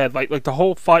anything bad, like the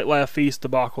whole Fight Laugh Feast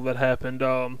debacle that happened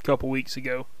a couple weeks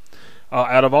ago.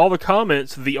 Out of all the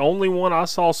comments, the only one I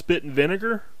saw spitting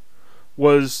vinegar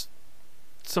was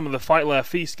some of the Fight Laugh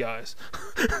Feast guys.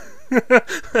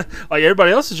 Like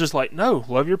everybody else is just like, no,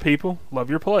 love your people, love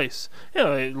your place.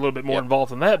 A little bit more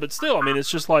involved than that, but still, I mean, it's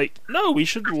just like, no, we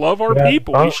should love our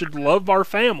people, we should love our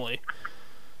family.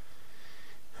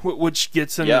 Which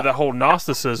gets into the whole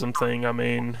Gnosticism thing. I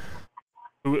mean,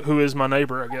 who is my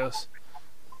neighbor, I guess.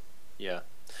 Yeah,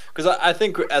 because I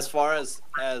think as far as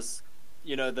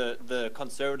the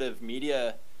conservative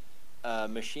media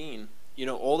machine,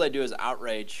 all they do is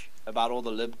outrage about all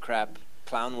the lib crap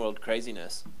clown world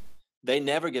craziness. They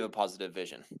never give a positive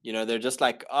vision. They're just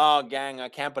like, oh, gang, I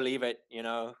can't believe it.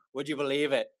 Would you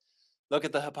believe it? Look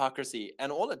at the hypocrisy.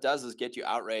 And all it does is get you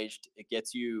outraged. It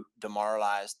gets you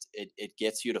demoralized. It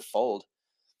gets you to fold.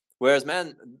 Whereas,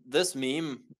 man, this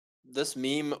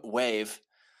meme wave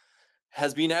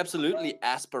has been absolutely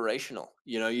aspirational.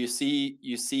 You see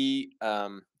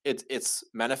it's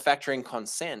manufacturing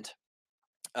consent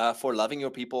for loving your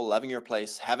people, loving your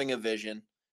place, having a vision,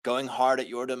 going hard at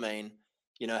your domain,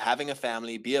 having a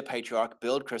family, be a patriarch,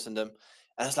 build Christendom.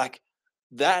 And it's like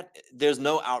that, there's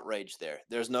no outrage there.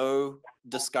 There's no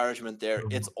discouragement there.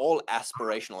 It's all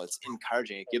aspirational. It's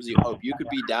encouraging. It gives you hope. You could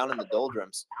be down in the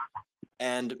doldrums.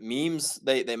 And memes,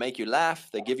 they make you laugh.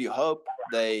 They give you hope.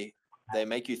 They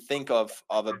make you think of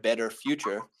a better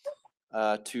future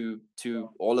to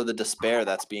all of the despair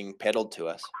that's being peddled to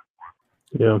us.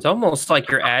 Yeah. It's almost like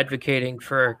you're advocating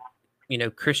for,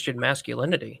 Christian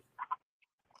masculinity.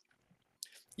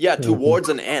 Yeah, towards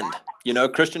an end.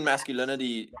 Christian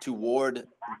masculinity toward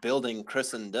building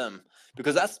Christendom.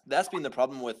 Because that's been the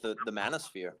problem with the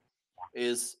manosphere,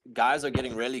 is guys are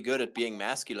getting really good at being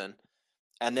masculine,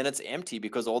 and then it's empty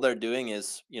because all they're doing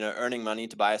is, earning money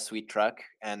to buy a sweet truck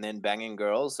and then banging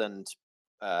girls and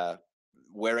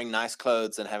wearing nice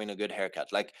clothes and having a good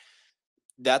haircut. Like,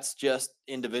 that's just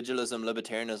individualism,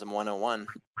 libertarianism 101.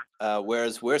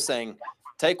 Whereas we're saying,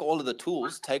 take all of the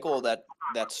tools, take all that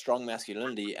strong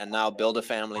masculinity, and now build a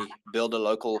family, build a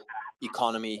local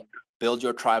economy, build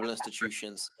your tribal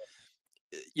institutions.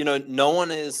 No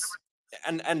one is,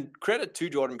 and credit to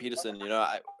Jordan Peterson,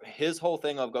 his whole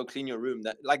thing of go clean your room,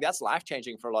 that's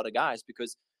life-changing for a lot of guys,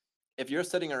 because if you're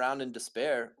sitting around in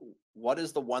despair, what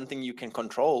is the one thing you can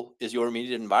control is your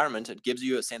immediate environment. It gives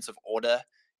you a sense of order.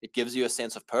 It gives you a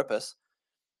sense of purpose.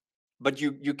 But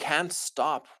you can't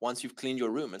stop once you've cleaned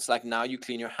your room. It's like, now you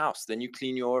clean your house, then you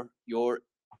clean your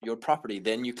property,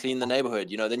 then you clean the neighborhood,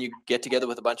 then you get together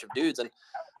with a bunch of dudes. And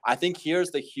I think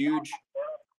here's the huge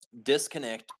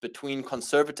disconnect between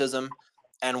conservatism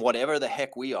and whatever the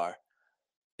heck we are,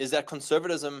 is that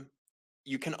conservatism,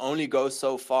 you can only go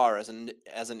so far as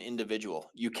an individual.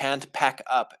 You can't pack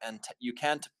up and you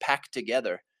can't pack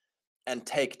together and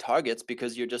take targets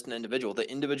because you're just an individual. The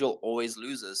individual always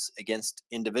loses against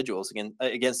individuals,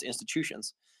 against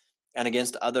institutions. and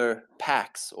against other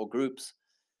packs or groups.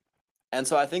 And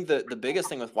so I think the biggest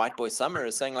thing with White Boy Summer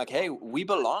is saying like, hey, we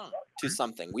belong to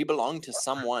something. We belong to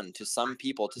someone, to some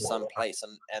people, to some place.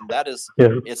 And that is,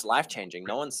 it's life-changing.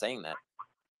 No one's saying that.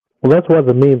 Well, that's why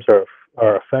the memes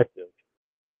are effective,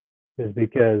 is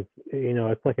because, you know,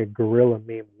 it's like a guerrilla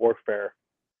meme warfare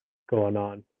going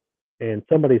on. And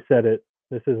somebody said it,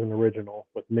 this isn't original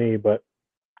with me, but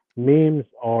memes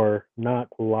are not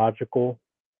logical,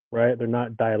 right? They're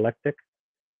not dialectic.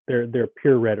 They're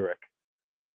pure rhetoric.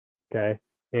 Okay.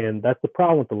 And that's the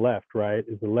problem with the left, right?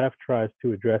 Is the left tries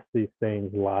to address these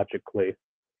things logically.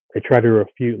 They try to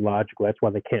refute logically. That's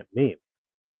why they can't meme,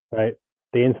 right?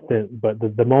 But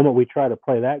the moment we try to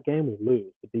play that game, we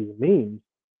lose. But these memes,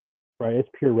 right? It's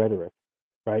pure rhetoric,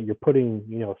 right? You're putting,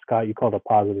 you know, Scott, you called it a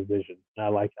positive vision. And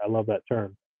I love that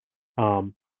term,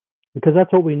 because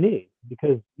that's what we need.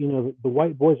 Because, you know, the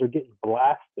white boys are getting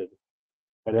blasted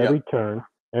at every turn,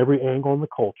 every angle in the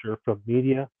culture, from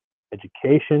media,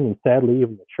 education, and sadly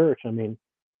even the church. I mean,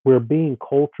 we're being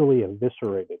culturally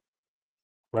eviscerated,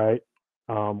 right?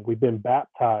 We've been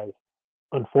baptized,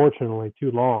 unfortunately,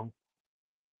 too long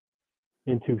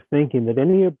into thinking that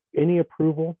any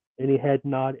approval, any head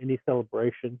nod, any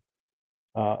celebration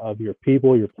of your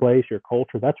people, your place, your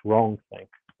culture, that's wrong think.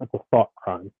 That's a thought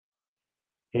crime.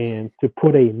 And to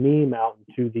put a meme out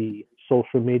into the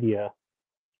social media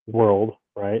world,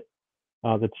 right?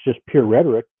 That's just pure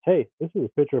rhetoric. Hey, this is a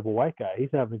picture of a white guy. He's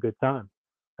having a good time.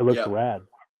 It looks rad.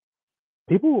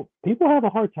 People have a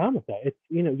hard time with that. It's,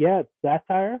 you know, it's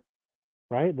satire,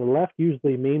 right? The left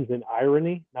usually memes in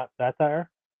irony, not satire.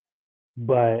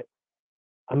 But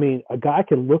I mean, a guy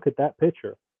can look at that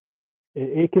picture.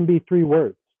 It can be 3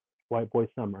 words, White Boy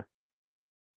Summer,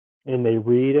 and they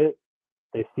read it.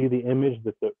 They see the image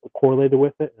that's correlated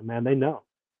with it, and man, they know.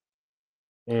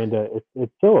 And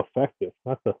it's so effective.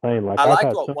 That's the thing. Like, I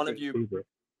liked what one of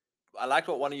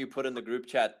you put in the group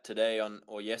chat today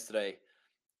or yesterday.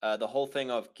 The whole thing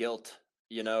of guilt,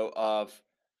 you know, of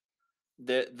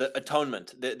the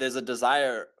atonement. There's a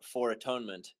desire for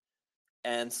atonement,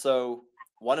 and so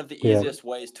one of the easiest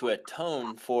ways to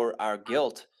atone for our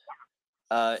guilt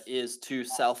is to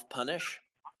self-punish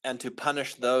and to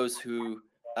punish those who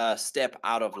step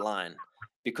out of line,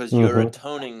 because you're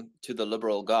atoning to the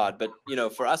liberal God. But, you know,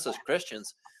 for us as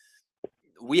Christians,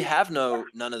 we have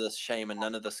none of this shame and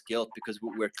none of this guilt, because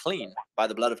we're clean by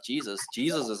the blood of Jesus.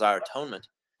 Jesus is our atonement.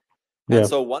 And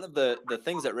so one of the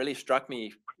things that really struck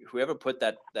me, whoever put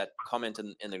that comment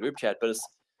in the group chat, but it's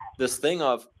this thing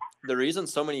of the reason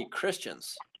so many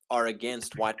Christians are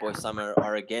against White Boy Summer,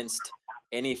 are against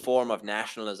any form of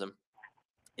nationalism,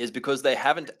 is because they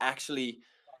haven't actually,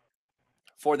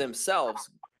 for themselves,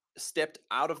 stepped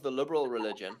out of the liberal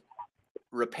religion,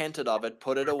 repented of it,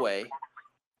 put it away,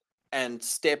 and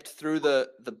stepped through the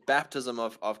baptism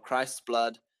of Christ's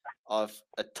blood, of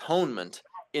atonement,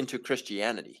 into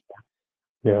Christianity.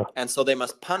 And so they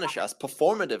must punish us,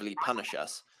 performatively punish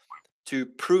us, to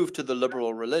prove to the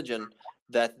liberal religion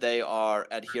that they are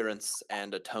adherents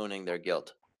and atoning their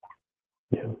guilt.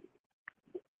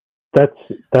 That's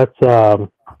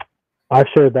I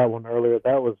shared that one earlier.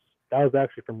 That was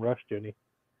actually from Rushdoony,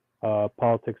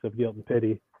 Politics of Guilt and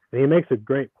Pity. And he makes a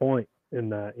great point in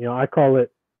that. You know, I call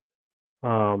it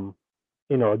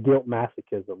you know, a guilt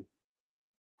masochism.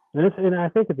 And I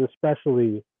think it's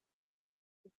especially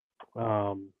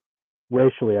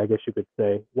racially, I guess you could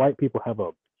say, white people have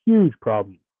a huge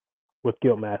problem with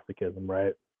guilt masochism,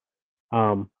 right?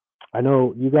 I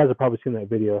know you guys have probably seen that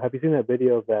video. Have you seen that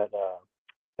video of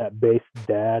that base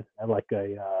dad at like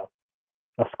a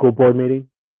school board meeting?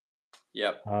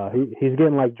 Yep. He's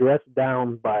getting like dressed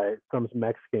down by some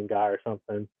Mexican guy or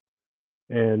something,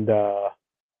 and all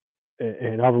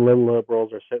the little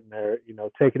liberals are sitting there, you know,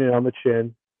 taking it on the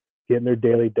chin, getting their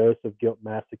daily dose of guilt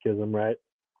masochism, right?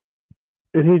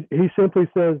 And he simply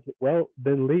says, "Well,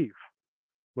 then leave,"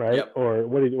 right? Yep. Or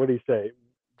what do you say?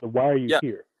 Why are you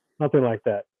here? Something like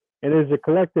that. And there's a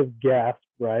collective gasp,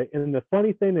 right? And the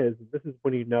funny thing is, this is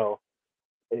when you know,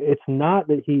 it's not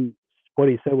that what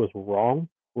he said was wrong,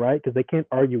 right? Because they can't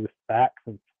argue with facts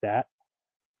and stats.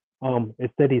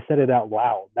 It's that he said it out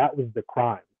loud. That was the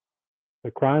crime.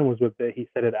 The crime was that he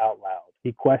said it out loud.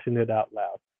 He questioned it out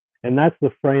loud. And that's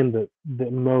the frame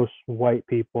that most white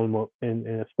people and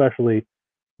especially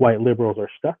white liberals are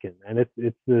stuck in. And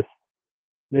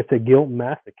it's a guilt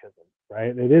masochism,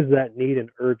 right? It is that need and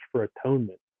urge for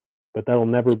atonement, but that'll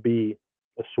never be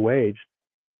assuaged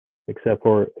except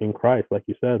for in Christ, like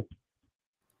you said.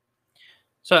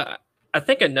 So I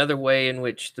think another way in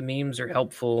which the memes are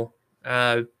helpful,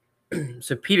 so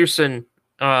Peterson,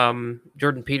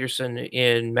 Jordan Peterson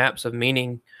in Maps of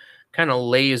Meaning kind of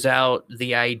lays out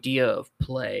the idea of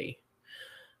play,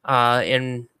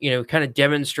 and kind of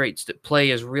demonstrates that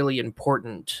play is really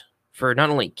important for not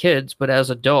only kids but as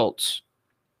adults.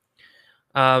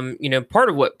 Part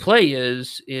of what play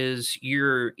is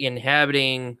you're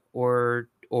inhabiting or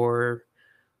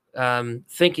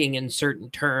thinking in certain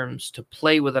terms to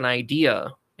play with an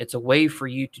idea. It's a way for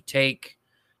you to take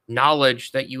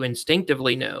knowledge that you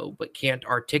instinctively know but can't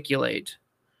articulate,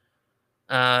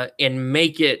 and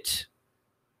make it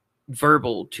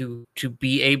verbal to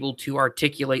be able to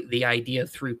articulate the idea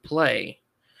through play.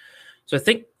 So I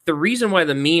think the reason why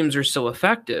the memes are so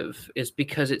effective is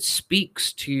because it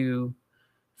speaks to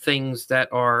things that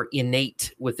are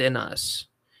innate within us.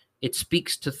 It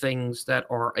speaks to things that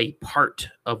are a part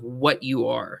of what you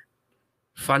are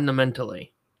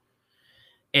fundamentally.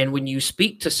 And when you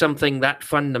speak to something that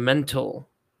fundamental,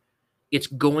 it's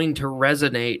going to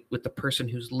resonate with the person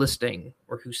who's listening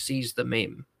or who sees the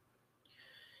meme.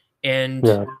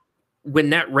 And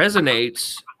when that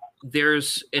resonates,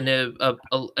 there's an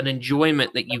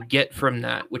enjoyment that you get from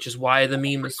that, which is why the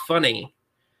meme is funny,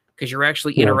 because you're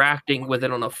actually interacting with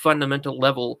it on a fundamental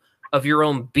level of your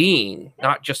own being,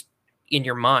 not just in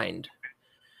your mind.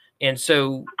 And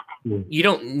so you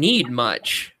don't need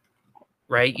much,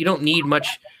 right? You don't need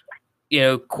much,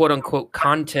 quote unquote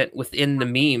content within the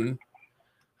meme.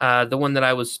 The one that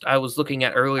I was looking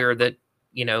at earlier that,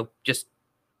 just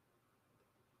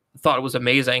thought it was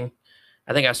amazing.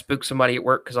 I think I spooked somebody at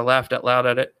work because I laughed out loud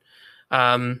at it.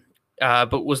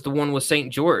 But was the one with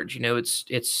St. George.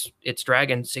 It's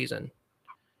dragon season,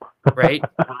 right?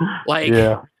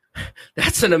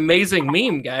 That's an amazing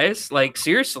meme, guys. Like,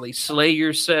 seriously, slay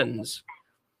your sins.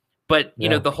 But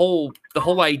the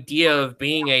whole idea of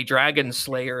being a dragon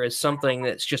slayer is something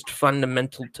that's just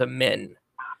fundamental to men.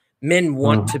 Men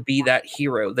want to be that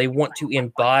hero. They want to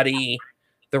embody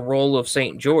the role of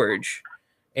St. George.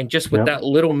 And just with that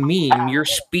little meme, you're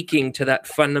speaking to that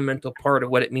fundamental part of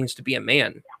what it means to be a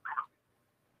man.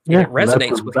 And it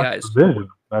resonates with guys. The vision.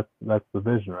 That's the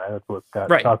vision, right? That's what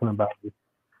Scott's talking about.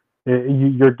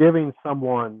 You're giving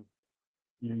someone,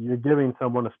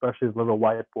 especially a little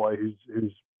white boy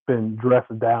who's been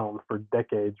dressed down for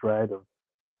decades, right?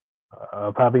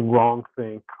 Of having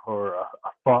wrongthink or a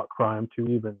thought crime to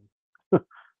even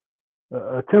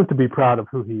attempt to be proud of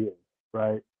who he is,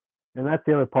 right? And that's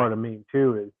the other part of meme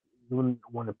too, is when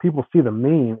the people see the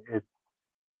meme,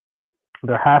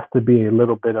 there has to be a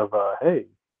little bit of a, hey,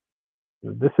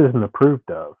 this isn't approved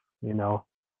of,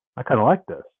 I kind of like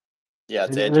this. Yeah,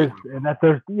 it's edgy.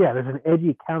 There's an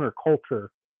edgy counterculture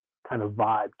kind of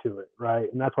vibe to it, right?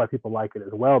 And that's why people like it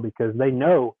as well, because they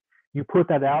know you put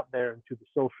that out there into the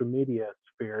social media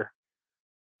sphere,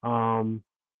 you're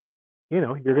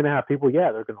going to have people,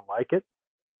 they're going to like it,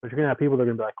 but you're going to have people that are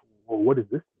going to be like, well, what is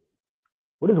this?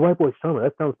 What is white boy summer?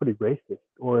 That sounds pretty racist.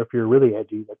 Or if you're really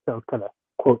edgy, that sounds kind of,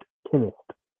 quote, tennis.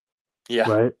 Yeah.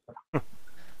 Right?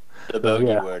 The bogey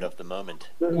word of the moment.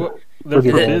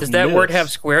 Does that word have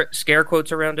scare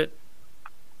quotes around it?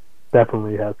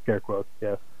 Definitely has scare quotes,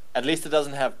 yes. At least it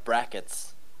doesn't have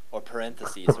brackets or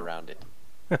parentheses around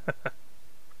it.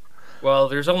 Well,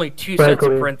 there's only two sets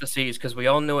of parentheses because we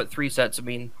all know what 3 sets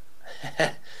mean.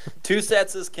 2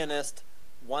 sets is kinest,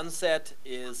 1 set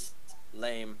is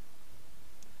lame,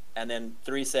 and then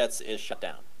 3 sets is shut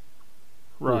down.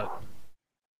 Right.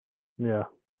 Yeah.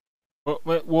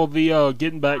 Well, the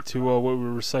getting back to what we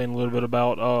were saying a little bit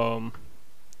about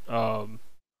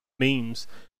memes,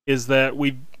 is that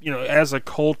we, as a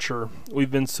culture,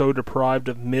 we've been so deprived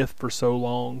of myth for so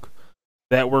long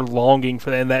that we're longing for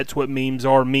that, and that's what memes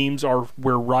are. Memes are,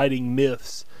 we're writing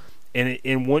myths,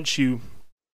 and once you,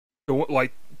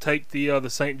 like, take the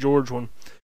St. George one,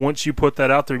 once you put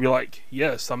that out there, you're like,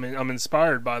 yes, I'm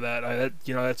inspired by that.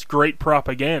 That's great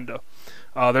propaganda.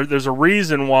 There's a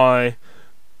reason why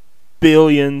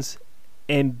billions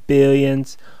and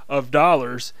billions of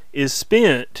dollars is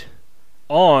spent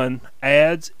on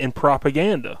ads and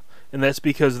propaganda, and that's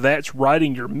because that's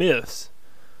writing your myths.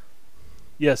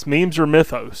 Yes, memes are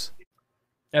mythos.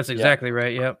 That's exactly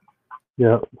right. Yep.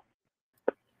 Yeah.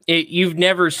 You've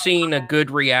never seen a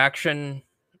good reaction,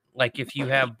 like if you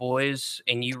have boys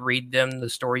and you read them the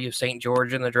story of St.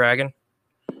 George and the Dragon.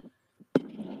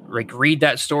 Like, read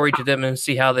that story to them and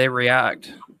see how they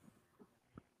react.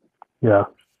 Yeah.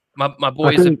 My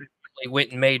boys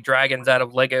went and made dragons out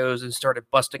of Legos and started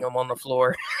busting them on the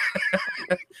floor.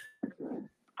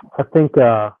 I think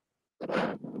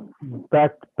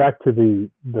back to the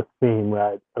theme,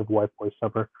 right, of White Boy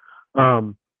Summer.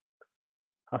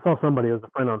 I saw somebody, it was a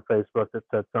friend on Facebook, that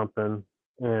said something,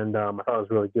 and I thought it was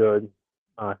really good.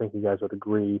 I think you guys would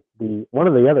agree. One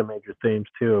of the other major themes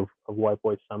too of White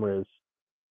Boy Summer is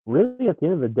really at the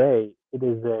end of the day,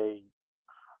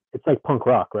 it's like punk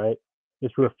rock, right?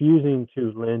 It's refusing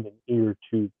to lend an ear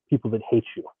to people that hate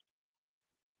you.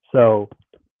 So,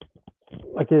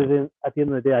 like at the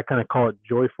end of the day, I kind of call it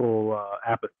joyful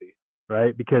apathy,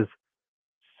 right? Because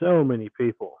so many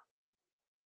people,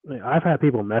 I've had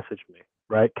people message me,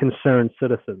 right? Concerned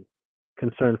citizens,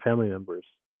 concerned family members.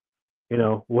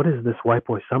 What is this White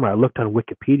Boy Summer? I looked on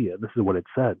Wikipedia. This is what it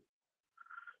said.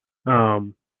 But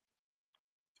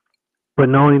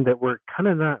knowing that we're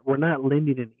not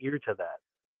lending an ear to that.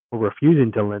 We're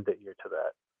refusing to lend an ear to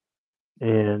that.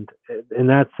 And in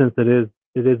that sense, it is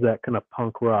that kind of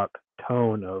punk rock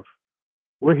tone of,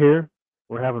 we're here,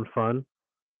 we're having fun,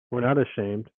 we're not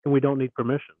ashamed, and we don't need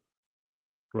permission,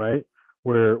 right?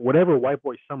 Where whatever White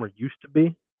Boy Summer used to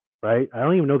be, right? I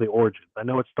don't even know the origins. I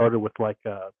know it started with like,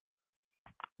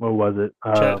 what was it?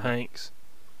 Chet Hanks.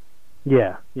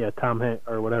 Yeah, Tom Hanks,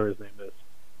 or whatever his name is,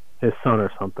 his son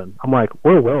or something. I'm like,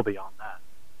 we're well beyond that.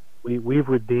 We've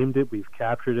redeemed it, we've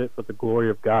captured it for the glory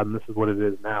of God, and this is what it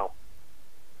is now.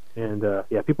 And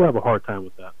people have a hard time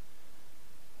with that.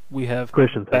 We have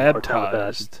Christians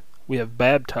baptized. We have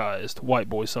baptized White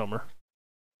Boy Summer.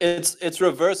 It's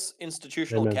reverse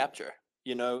institutional capture.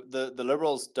 The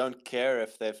liberals don't care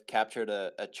if they've captured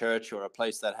a church or a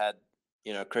place that had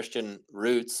Christian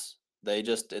roots.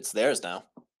 It's theirs now.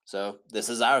 So this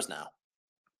is ours now.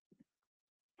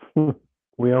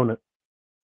 We own it.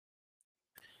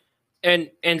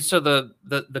 And so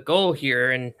the goal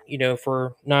here, and if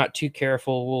we're not too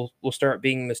careful, we'll start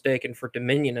being mistaken for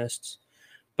dominionists.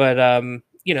 But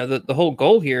the whole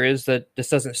goal here is that this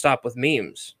doesn't stop with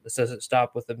memes. This doesn't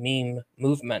stop with the meme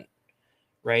movement,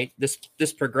 right? This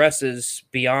progresses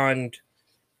beyond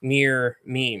mere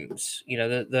memes.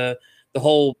 The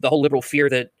whole liberal fear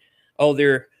that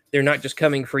they're not just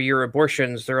coming for your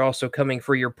abortions, they're also coming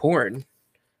for your porn.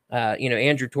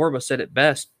 Andrew Torba said it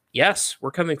best. Yes,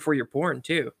 we're coming for your porn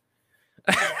too.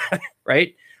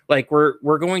 Right? Like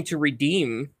we're going to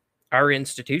redeem our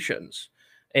institutions.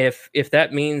 If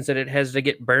that means that it has to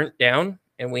get burnt down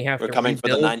and we're coming for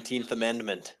the 19th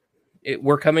Amendment.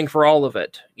 We're coming for all of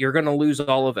it. You're going to lose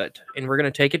all of it, and we're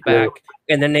going to take it back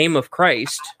in the name of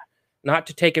Christ, not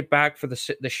to take it back for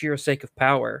the sheer sake of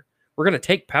power. We're going to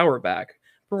take power back.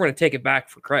 We're going to take it back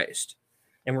for Christ.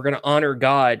 And we're going to honor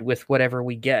God with whatever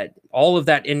we get. All of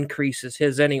that increase is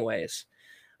his anyways.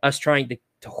 Us trying to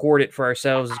hoard it for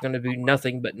ourselves is going to do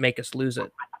nothing but make us lose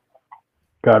it.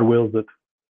 God wills it.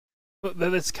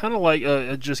 But it's kind of like,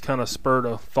 it just kind of spurred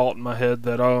a thought in my head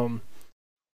that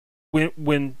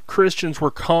when Christians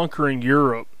were conquering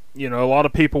Europe, a lot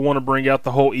of people want to bring out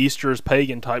the whole Easter is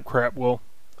pagan type crap. Well,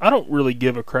 I don't really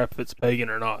give a crap if it's pagan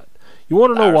or not. You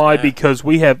want to know why? Because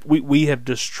we have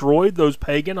destroyed those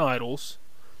pagan idols.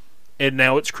 And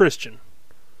now it's Christian.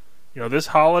 This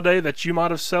holiday that you might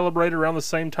have celebrated around the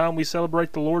same time we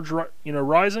celebrate the Lord's,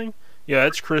 rising. Yeah,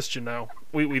 it's Christian now.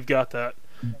 We've got that.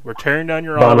 We're tearing down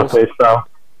your idols. Boniface style.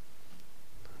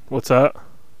 What's that?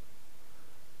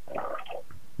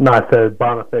 No, I said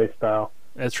Boniface style.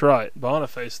 That's right,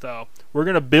 Boniface style. We're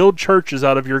going to build churches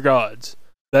out of your gods.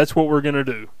 That's what we're going to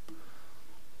do.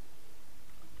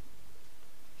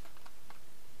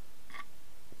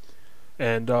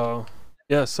 And,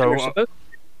 yeah, so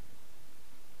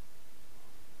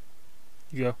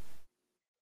you go.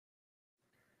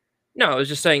 No, I was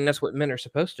just saying that's what men are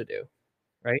supposed to do,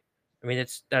 right? I mean,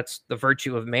 that's the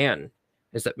virtue of man,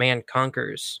 is that man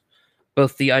conquers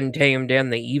both the untamed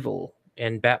and the evil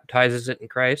and baptizes it in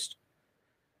Christ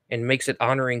and makes it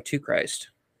honoring to Christ.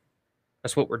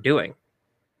 That's what we're doing.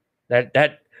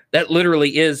 That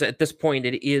literally is, at this point,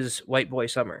 it is White Boy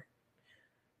Summer.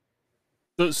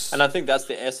 And I think that's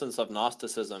the essence of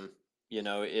Gnosticism,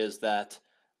 is that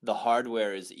the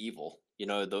hardware is evil.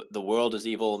 The world is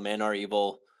evil, men are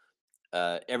evil,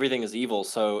 everything is evil,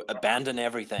 so abandon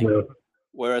everything. Yeah.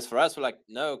 Whereas for us, we're like,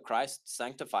 no, Christ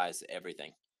sanctifies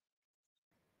everything.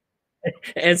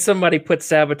 And somebody put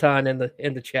Sabaton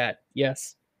in the chat.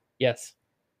 Yes.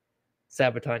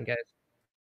 Sabaton, guys.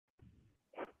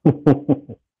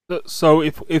 So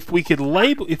if we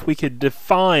could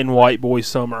define White Boy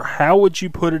Summer, how would you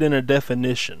put it in a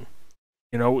definition?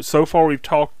 So far we've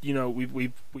talked,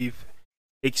 we've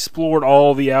explored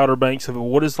all the outer banks of it.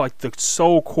 What is like the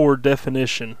sole core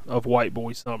definition of White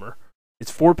Boy Summer?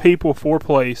 It's for people, for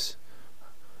place.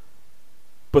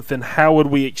 But then how would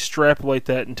we extrapolate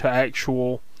that into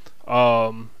actual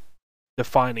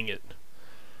defining it?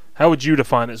 How would you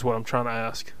define it is what I'm trying to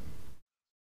ask.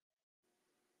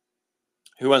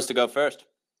 Who wants to go first?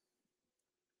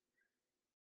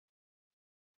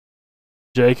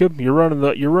 Jacob, you're running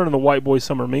the White Boy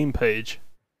Summer meme page.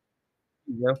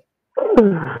 Yeah.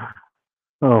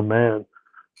 Oh man,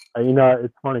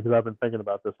 it's funny because I've been thinking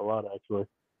about this a lot actually.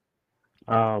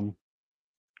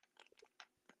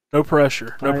 No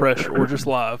pressure. We're just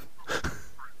live.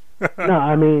 No,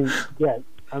 I mean, yeah.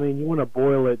 I mean, you want to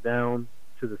boil it down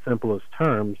to the simplest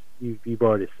terms. You've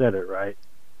already said it, right?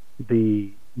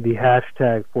 The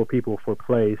hashtag for people for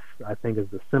place, I think, is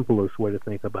the simplest way to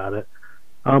think about it.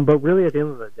 But really, at the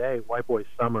end of the day, White Boy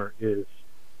Summer is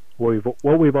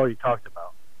what we've already talked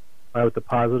about, right? With the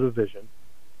positive vision,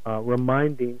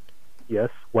 reminding, yes,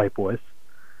 white boys,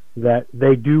 that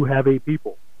they do have a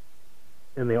people,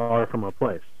 and they are from a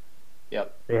place.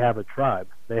 Yep. They have a tribe.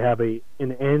 They have an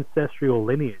ancestral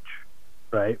lineage,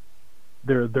 right?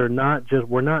 They're not just,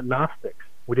 we're not Gnostics.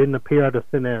 We didn't appear out of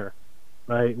thin air,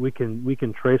 right? We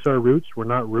can trace our roots. We're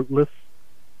not rootless.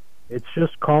 It's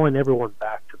just calling everyone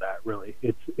back to that. Really,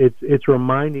 it's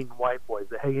reminding white boys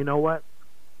that, hey, you know what?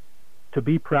 To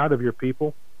be proud of your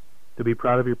people, to be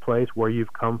proud of your place, where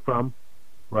you've come from,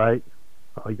 right?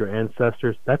 Your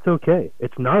ancestors. That's okay.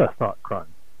 It's not a thought crime.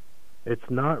 It's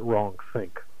not wrong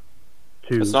think.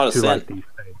 It's not a sin. Like these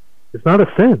things. It's not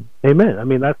a sin. Amen. I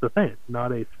mean, that's the thing. It's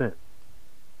not a sin.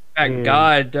 In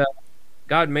fact,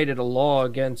 God made it a law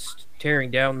against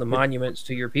tearing down the monuments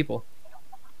to your people.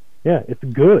 Yeah, it's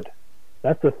good.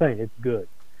 That's the thing. It's good.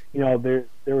 There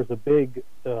was a big,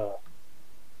 what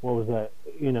was that?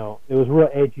 It was real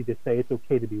edgy to say it's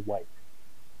okay to be white,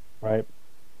 right?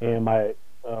 And my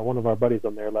one of our buddies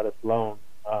on there, Let Us Alone,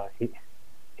 he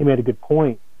made a good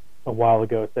point a while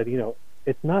ago. Said,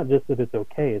 it's not just that it's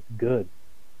okay, it's good.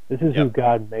 This is who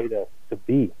God made us to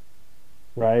be,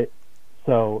 right?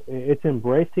 So it's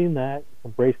embracing that,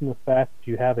 embracing the fact that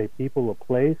you have a people, a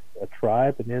place, a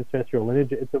tribe, an ancestral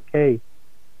lineage. It's okay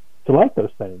to like those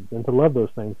things and to love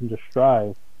those things and to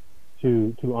strive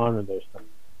to honor those things,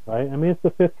 right? I mean, it's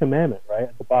the fifth commandment, right?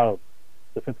 At the bottom,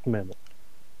 the fifth commandment.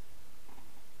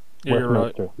 Yeah, you're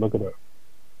right. Look it up.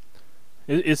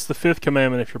 It's the fifth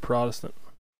commandment if you're Protestant. I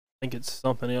think it's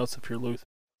something else if you're Lutheran.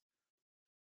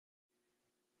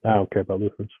 I don't care about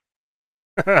Lutherans.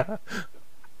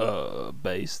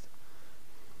 Based.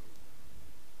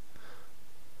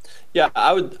 Yeah,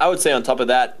 I would say on top of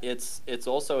that, it's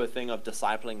also a thing of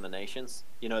discipling the nations.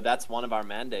 That's one of our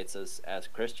mandates as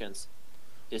Christians,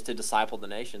 is to disciple the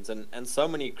nations. And so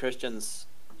many Christians,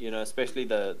 especially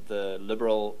the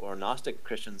liberal or Gnostic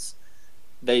Christians,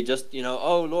 they just,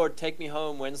 oh Lord, take me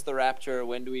home. When's the rapture?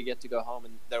 When do we get to go home?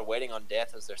 And they're waiting on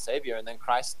death as their savior. And then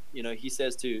Christ, he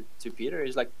says to Peter,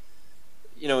 he's like,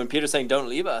 when Peter's saying, don't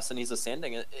leave us, and he's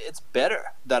ascending, it's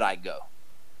better that I go.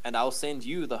 And I'll send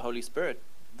you the Holy Spirit,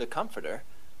 the Comforter,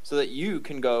 so that you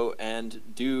can go and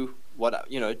do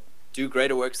do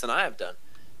greater works than I have done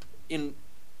in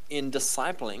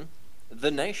discipling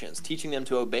the nations, teaching them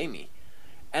to obey me.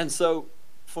 And so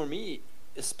for me,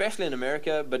 especially in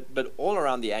America, but all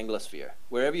around the Anglosphere,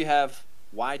 wherever you have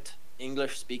white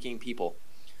English-speaking people,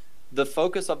 the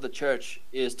focus of the church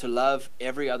is to love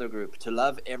every other group, to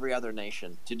love every other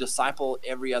nation, to disciple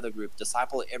every other group,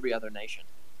 disciple every other nation.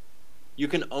 You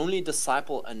can only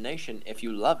disciple a nation if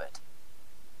you love it.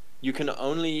 You can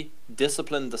only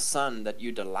discipline the son that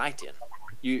you delight in.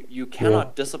 You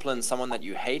cannot discipline someone that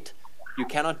you hate. You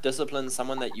cannot discipline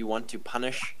someone that you want to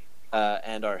punish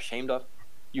and are ashamed of.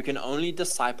 You can only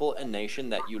disciple a nation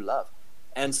that you love.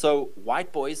 And so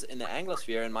white boys in the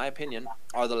Anglosphere, in my opinion,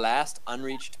 are the last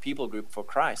unreached people group for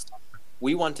Christ.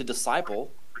 We want to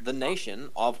disciple the nation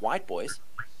of white boys.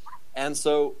 And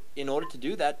so in order to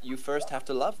do that, you first have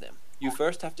to love them. You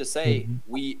first have to say,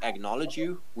 we acknowledge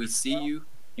you, we see you,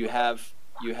 you have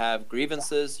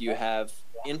grievances, you have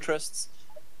interests.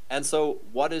 And so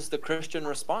what is the Christian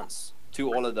response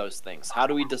to all of those things? How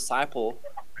do we disciple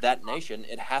that nation?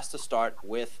 It has to start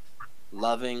with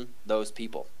loving those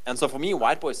people. And so for me,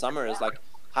 White Boy Summer is like,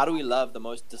 how do we love the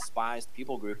most despised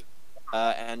people group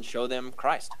and show them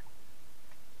Christ?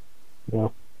 Yeah.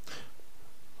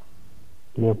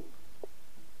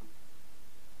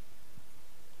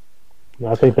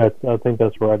 I think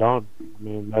that's right on. I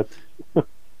mean, that's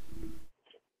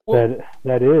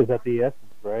that is at the essence,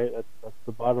 right? That's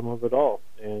the bottom of it all.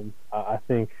 And I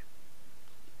think,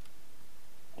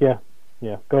 yeah.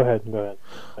 Go ahead.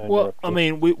 Well, I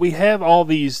mean, we have all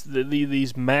these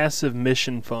massive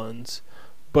mission funds,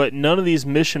 but none of these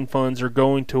mission funds are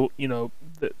going to,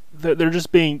 they're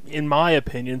just being, in my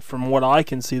opinion, from what I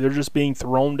can see, they're just being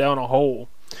thrown down a hole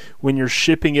when you're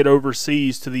shipping it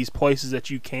overseas to these places that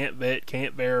you can't vet,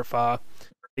 can't verify,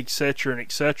 etc. and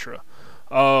etc.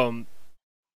 So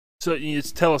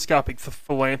it's telescopic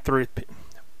philanthropy.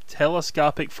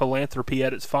 telescopic philanthropy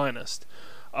at its finest.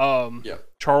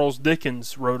 Charles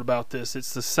Dickens wrote about this.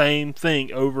 It's the same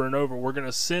thing over and over. We're going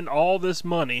to send all this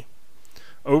money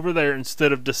over there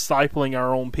instead of discipling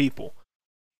our own people.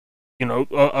 You know,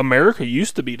 America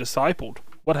used to be discipled.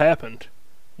 What happened?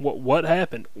 What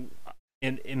happened?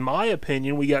 And in my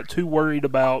opinion, we got too worried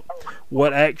about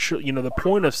what actually, you know, the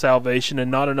point of salvation,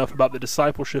 and not enough about the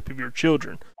discipleship of your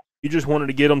children. You just wanted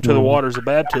to get them to the waters of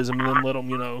baptism and then let them,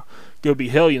 you know, go be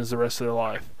hellions the rest of their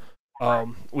life.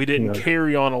 We didn't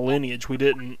carry on a lineage. We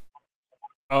didn't.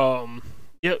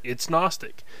 It's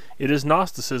Gnostic. It is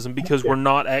Gnosticism because we're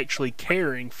not actually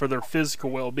caring for their physical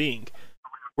well-being.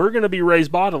 We're going to be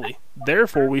raised bodily.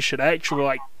 Therefore, we should actually,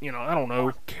 like, you know, I don't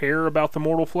know, care about the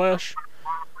mortal flesh.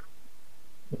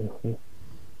 Mm-hmm.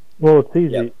 Well, it's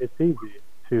easy. Yep. It's easy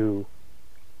to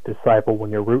disciple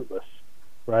when you're rootless,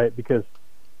 right? Because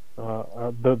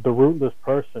the rootless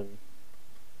person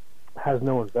has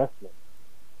no investment.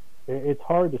 It's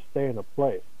hard to stay in a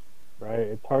place, right?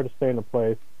 It's hard to stay in a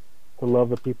place to love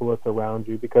the people that's around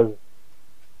you, because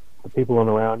the people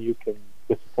around you can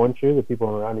disappoint you. The people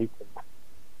around you can,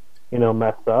 you know,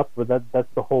 mess up. But that's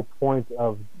the whole point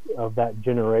of that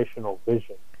generational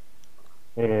vision.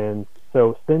 And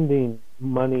so sending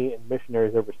money and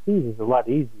missionaries overseas is a lot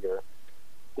easier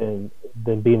than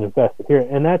being invested here.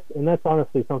 And that's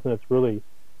honestly something that's really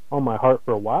on my heart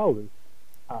for a while. Is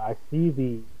I see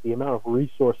the amount of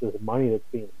resources and money that's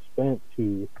being spent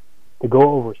to go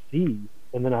overseas,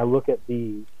 and then I look at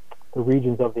the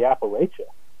regions of the Appalachia,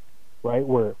 right,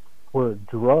 where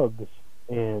drugs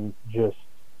and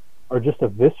are just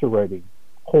eviscerating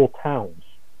whole towns,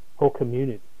 whole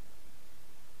communities.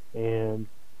 And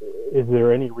is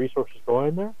there any resources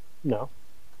going there? No.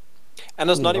 And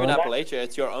it's not even Appalachia;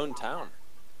 it's your own town.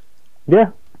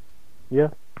 Yeah. You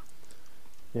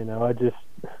know, I just.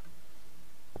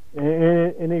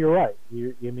 And you're right. I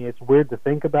mean, it's weird to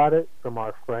think about it from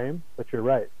our frame, but you're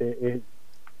right.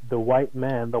 The white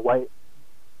man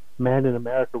in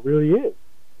America really is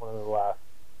one of the last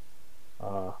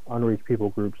unreached people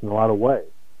groups in a lot of ways.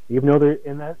 Even though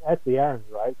that's the irony,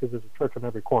 right? Because there's a church on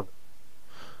every corner.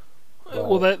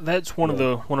 Well, that's one of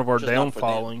our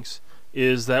downfallings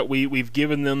is that we've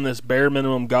given them this bare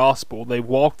minimum gospel. They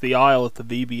walked the aisle at the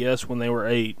VBS when they were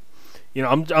 8. You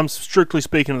know, I'm strictly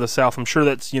speaking of the South. I'm sure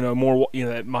that's, you know, more, you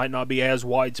know, it might not be as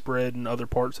widespread in other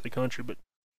parts of the country, but,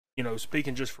 you know,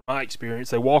 speaking just from my experience,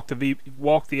 they walk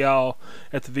the aisle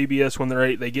at the VBS when they're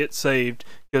 8. They get saved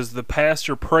because the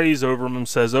pastor prays over them and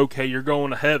says, "Okay, you're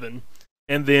going to heaven,"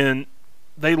 and then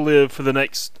they live for the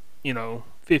next, you know,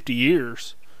 50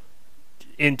 years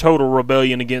in total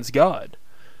rebellion against God.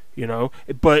 You know,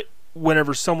 but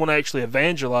whenever someone actually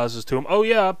evangelizes to them, "Oh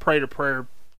yeah, I prayed a prayer,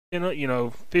 you know,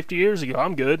 50 years ago.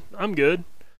 I'm good.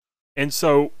 And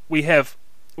so we have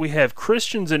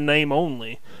Christians in name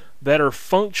only that are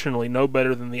functionally no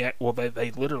better than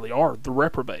they literally are the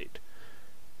reprobate.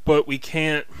 But we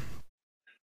can't.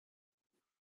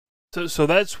 So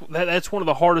that's one of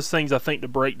the hardest things I think to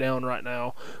break down right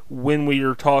now when we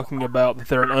are talking about that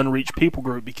they're an unreached people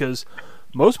group, because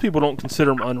most people don't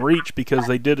consider them unreached because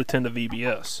they did attend a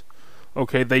VBS.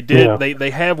 Okay, they did. Yeah. They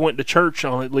have went to church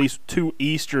on at least 2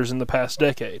 Easters in the past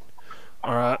decade.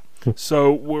 All right,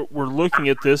 so we're looking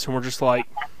at this and we're just like,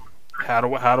 how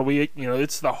do we? You know,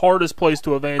 it's the hardest place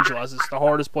to evangelize. It's the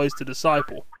hardest place to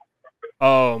disciple.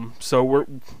 So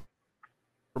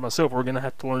for myself, we're gonna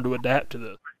have to learn to adapt to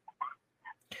this.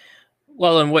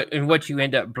 Well, and what you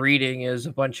end up breeding is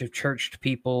a bunch of churched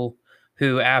people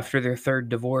who, after their 3rd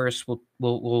divorce,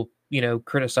 will you know,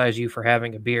 criticize you for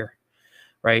having a beer.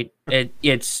 Right.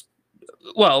 It's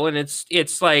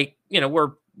like, you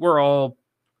know, we're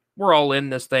all in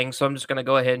this thing. So I'm just going to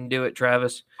go ahead and do it,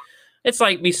 Travis. It's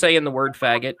like me saying the word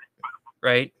faggot,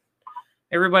 right?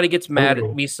 Everybody gets mad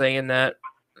at me saying that,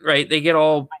 right? They get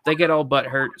all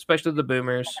butthurt, especially the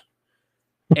boomers.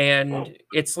 And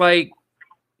it's like,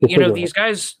 you know, these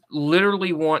guys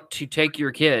literally want to take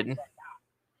your kid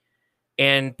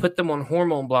and put them on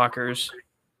hormone blockers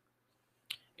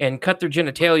and cut their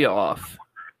genitalia off.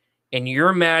 And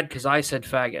you're mad because I said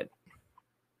faggot.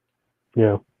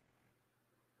 Yeah.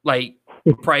 Like,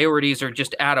 priorities are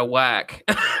just out of whack.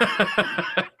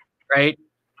 Right?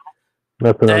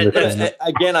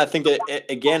 Again, I think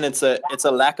it's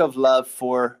a lack of love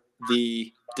for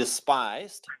the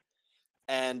despised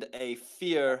and a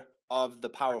fear of the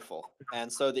powerful.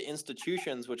 And so the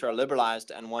institutions which are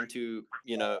liberalized and want to,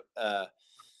 you know,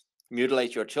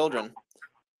 mutilate your children,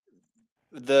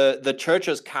 the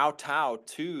churches kowtow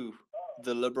to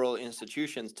the liberal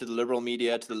institutions, to the liberal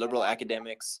media, to the liberal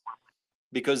academics,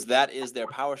 because that is their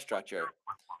power structure.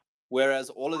 whereas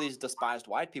all of these despised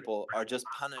white people are just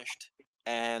punished,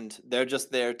 and they're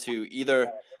just there to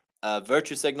either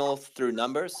virtue signal through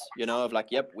numbers, of like,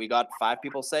 yep, we got 5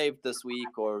 people saved this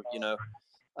week, or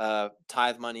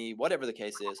tithe money, whatever the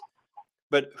case is.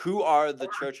 But who are the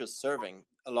churches serving?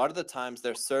 A lot of the times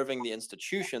they're serving the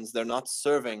institutions. They're not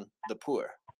serving the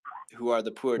poor, who are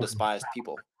the poor, despised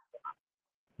people.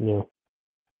 Yeah.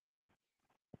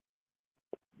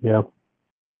 Yeah.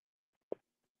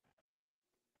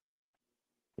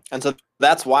 And so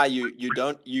that's why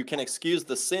you can excuse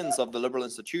the sins of the liberal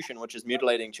institution, which is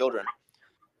mutilating children,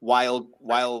 while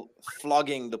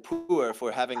flogging the poor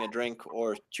for having a drink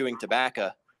or chewing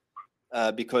tobacco,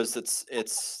 because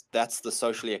that's the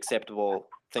socially acceptable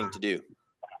thing to do.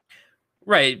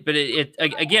 Right, but it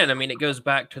again, I mean, it goes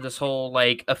back to this whole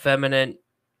like effeminate,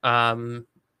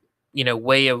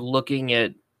 way of looking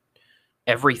at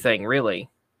everything, really,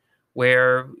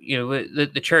 where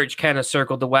the church kind of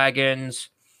circled the wagons.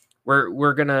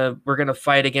 We're gonna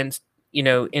fight against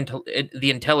the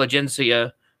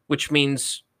intelligentsia, which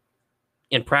means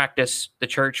in practice the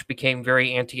church became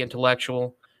very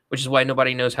anti-intellectual, which is why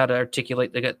nobody knows how to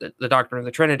articulate the doctrine of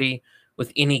the Trinity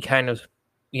with any kind of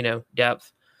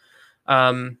depth.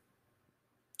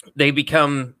 They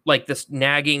become like this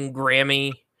nagging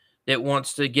Grammy that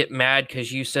wants to get mad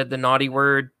because you said the naughty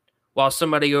word, while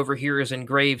somebody over here is in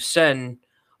grave sin.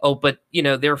 Oh, but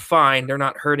they're fine. They're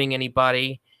not hurting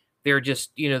anybody. They're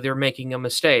just, they're making a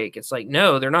mistake. It's like,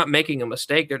 no, they're not making a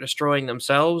mistake. They're destroying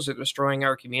themselves. They're destroying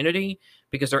our community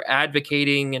because they're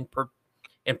advocating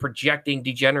and projecting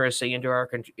degeneracy into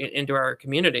our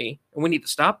community. And we need to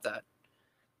stop that.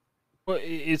 Well,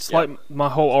 it's like my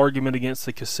whole argument against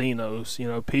the casinos.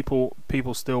 People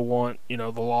still want,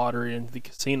 the lottery and the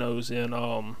casinos in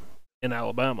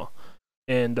Alabama.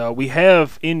 And we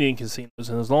have Indian casinos,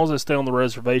 and as long as they stay on the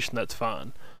reservation, that's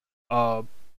fine.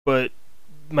 But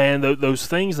man, those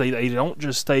things, they don't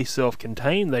just stay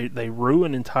self-contained. They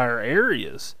ruin entire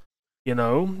areas.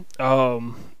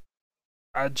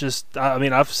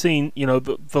 I've seen,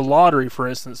 the lottery, for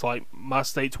instance. Like, my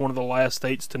state's one of the last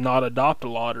states to not adopt a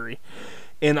lottery,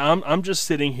 and I'm just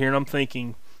sitting here and I'm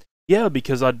thinking, yeah,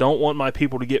 because I don't want my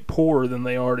people to get poorer than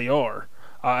they already are.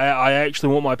 I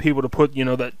actually want my people to put,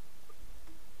 that,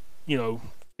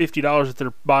 $50 that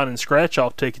they're buying in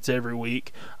scratch-off tickets every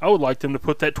week. I would like them to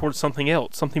put that towards something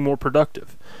else, something more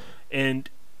productive, and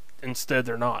instead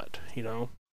they're not.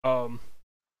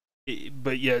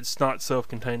 But yeah, it's not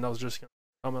self-contained. I was just going to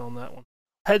comment on that one.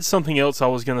 I had something else I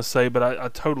was going to say, but I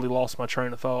totally lost my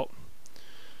train of thought.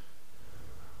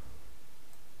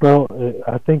 Well,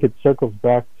 I think it circles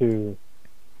back to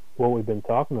what we've been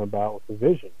talking about with the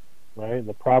vision, right?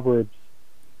 The Proverbs,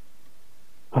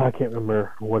 I can't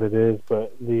remember what it is,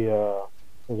 but there's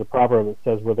a proverb that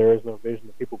says, where there is no vision,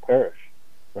 the people perish,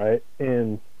 right?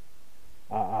 And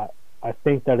I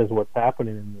think that is what's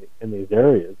happening in these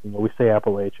areas. We say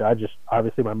Appalachia.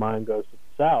 Obviously my mind goes to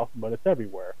the south, but it's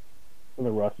everywhere. It's in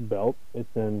the Rust Belt.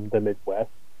 It's in the Midwest.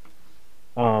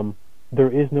 There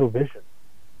is no vision,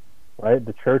 right?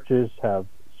 The churches have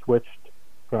switched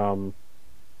from,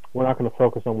 we're not going to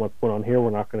focus on what's going on here. We're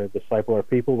not going to disciple our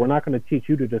people. We're not going to teach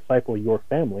you to disciple your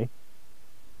family.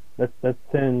 Let's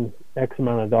send X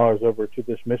amount of dollars over to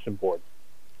this mission board.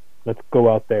 Let's go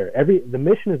out there. The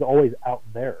mission is always out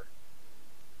there.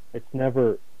 It's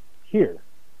never here,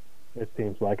 it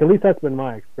seems like. At least that's been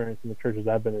my experience in the churches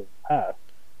I've been in the past.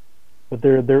 But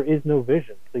there is no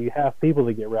vision. So you have people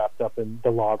that get wrapped up in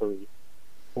the lottery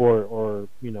or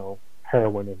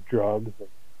heroin and drugs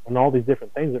and all these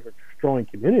different things that are destroying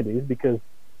communities because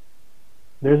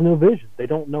there's no vision. They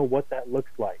don't know what that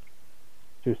looks like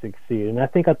to succeed. And I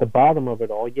think at the bottom of it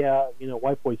all,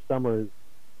 White Boy Summer is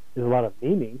a lot of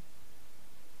meaning.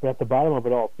 But at the bottom of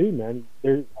it all, too, man,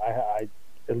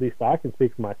 at least I can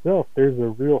speak for myself, there's a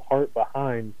real heart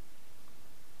behind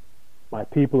my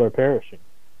people are perishing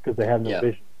because they have no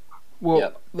vision.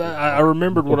 Well, I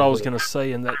remembered what I was going to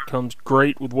say, and that comes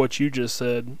great with what you just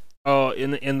said.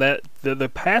 In that the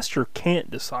pastor can't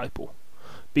disciple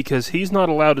because he's not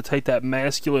allowed to take that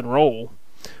masculine role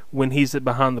when he's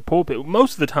behind the pulpit.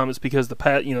 Most of the time, it's because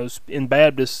in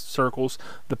Baptist circles,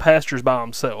 the pastor's by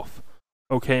himself.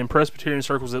 Okay, in Presbyterian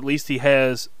circles, at least he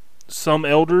has some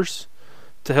elders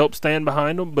to help stand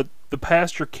behind him, but the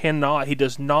pastor cannot. He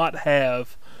does not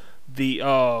have the.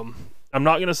 I'm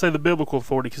not going to say the biblical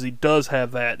authority because he does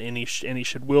have that, and he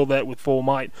should will that with full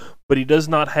might. But he does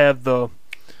not have the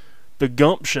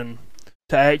gumption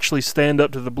to actually stand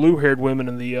up to the blue-haired women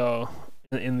in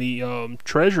the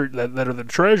treasury that are the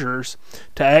treasurers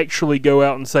to actually go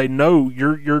out and say, no,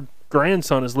 your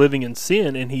grandson is living in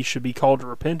sin and he should be called to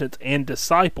repentance and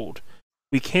discipled.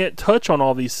 we can't touch on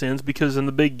all these sins because then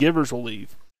the big givers will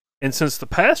leave. And since the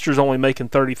pastor's only making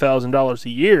 $30,000 a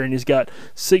year and he's got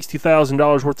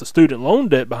 $60,000 worth of student loan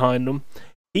debt behind him,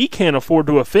 he can't afford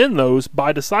to offend those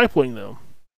by discipling them.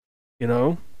 You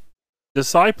know,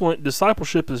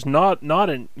 discipleship is not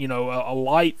an a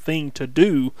light thing to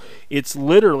do. It's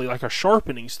literally like a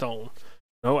sharpening stone.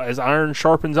 You know, as iron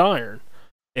sharpens iron.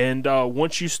 And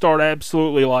once you start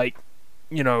absolutely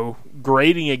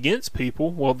grading against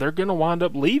people, well, they're going to wind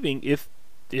up leaving if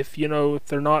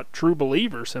they're not true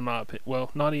believers, in my opinion.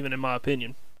 Well, not even in my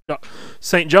opinion.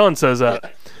 St. John says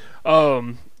that.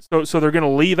 So they're going to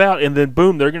leave out, and then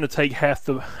boom, they're going to take half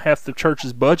the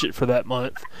church's budget for that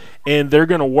month, and they're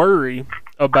going to worry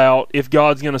about if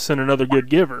God's going to send another good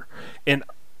giver. And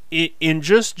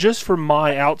just from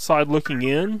my outside looking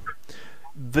in,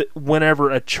 whenever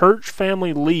a church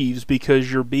family leaves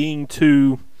because you're being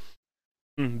too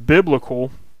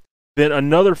biblical, then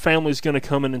another family is going to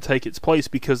come in and take its place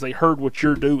because they heard what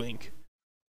you're doing.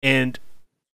 And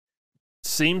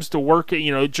seems to work,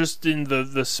 just in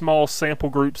the small sample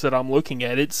groups that I'm looking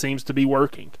at, it seems to be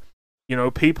working.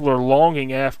 People are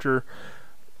longing after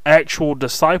actual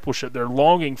discipleship. They're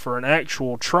longing for an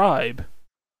actual tribe,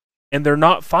 and they're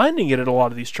not finding it at a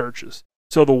lot of these churches.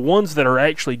 So the ones that are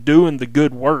actually doing the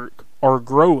good work are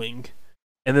growing,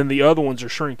 and then the other ones are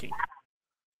shrinking.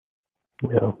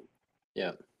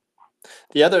 Yeah.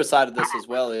 The other side of this as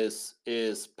well is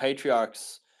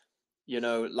patriarchs,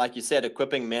 like you said,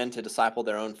 equipping men to disciple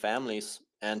their own families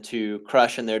and to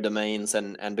crush in their domains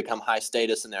and become high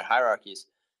status in their hierarchies.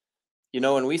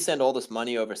 When we send all this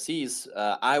money overseas,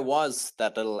 I was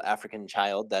that little African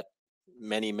child that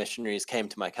many missionaries came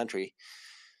to my country.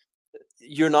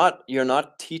 You're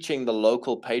not teaching the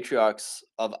local patriarchs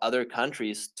of other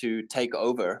countries to take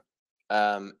over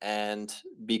and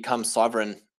become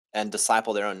sovereign and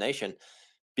disciple their own nation,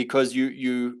 because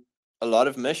a lot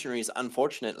of missionaries,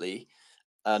 unfortunately,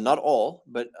 not all,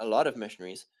 but a lot of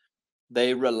missionaries,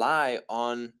 they rely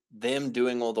on them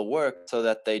doing all the work so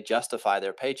that they justify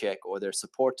their paycheck or their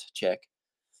support check.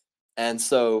 And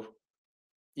so,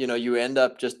 you end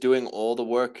up just doing all the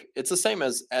work. It's the same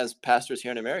as pastors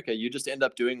here in America. You just end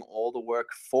up doing all the work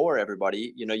for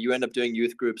everybody. You end up doing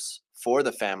youth groups for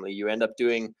the family. You end up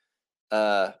doing,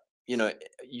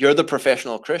 you're the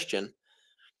professional Christian.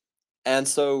 And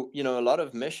so, a lot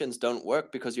of missions don't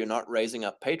work because you're not raising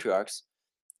up patriarchs.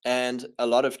 And a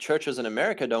lot of churches in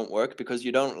America don't work because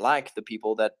you don't like the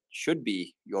people that should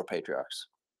be your patriarchs.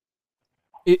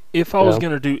 If I was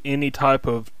going to do any type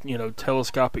of,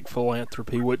 telescopic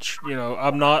philanthropy, which,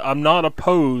 I'm not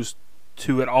opposed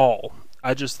to at all.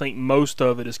 I just think most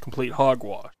of it is complete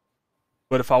hogwash.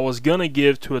 But if I was going to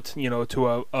give to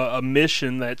a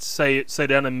mission that's say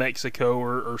down in Mexico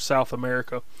or South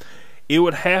America, it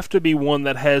would have to be one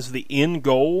that has the end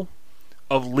goal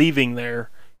of leaving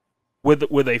there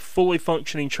with a fully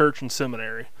functioning church and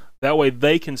seminary. That way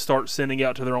they can start sending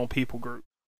out to their own people group.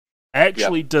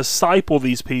 Actually disciple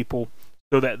these people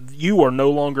so that you are no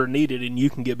longer needed and you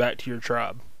can get back to your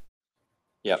tribe.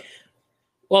 Yep.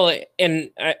 Well,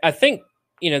 and I think,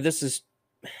 this is,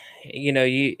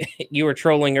 you were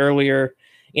trolling earlier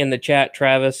in the chat,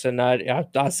 Travis, and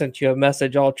I sent you a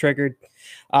message all triggered.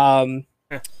 I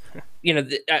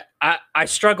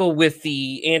struggle with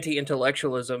the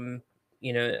anti-intellectualism.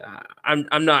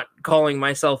 I'm not calling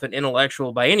myself an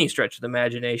intellectual by any stretch of the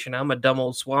imagination. I'm a dumb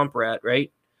old swamp rat,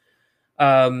 right?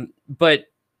 But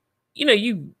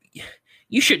you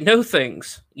should know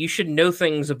things. You should know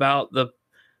things about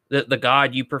the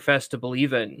God you profess to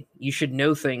believe in. You should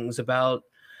know things about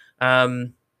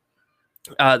the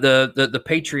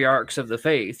patriarchs of the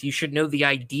faith. You should know the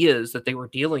ideas that they were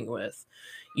dealing with.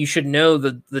 You should know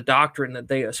the doctrine that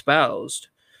they espoused.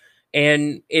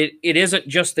 And it isn't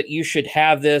just that you should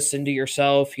have this into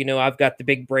yourself. I've got the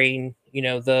big brain,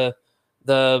 the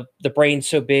brain's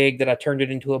so big that I turned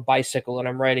it into a bicycle and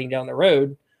I'm riding down the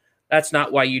road. That's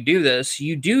not why you do this.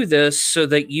 You do this so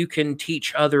that you can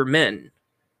teach other men,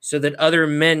 so that other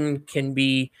men can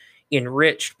be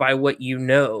enriched by what you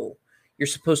know. You're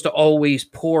supposed to always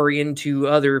pour into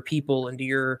other people, into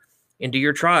your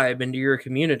tribe, into your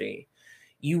community.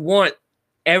 You want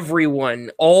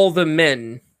everyone, all the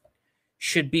men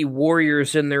should be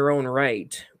warriors in their own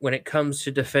right when it comes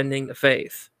to defending the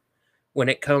faith, when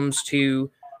it comes to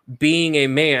being a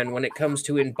man, when it comes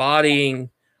to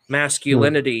embodying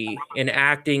masculinity and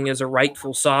acting as a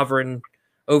rightful sovereign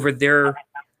over their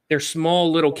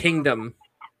small little kingdom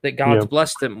that God's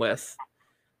blessed them with.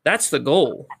 That's the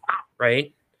goal,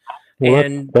 right? Well,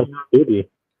 and that's duty.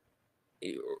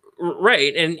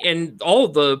 Right, and all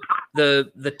the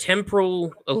the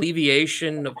temporal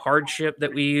alleviation of hardship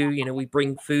that we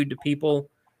bring food to people.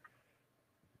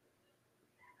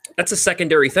 That's a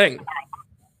secondary thing.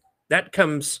 That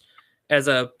comes as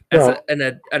an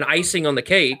icing on the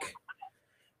cake.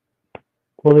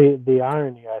 Well, the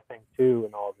irony, I think, too,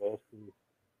 in all this is,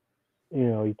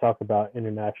 you talk about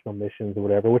international missions or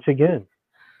whatever, which again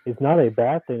is not a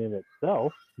bad thing in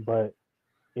itself, but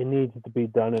it needs to be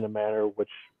done in a manner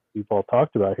which we've all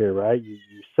talked about here, right? You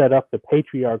set up the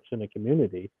patriarchs in a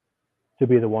community to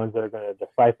be the ones that are going to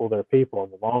disciple their people in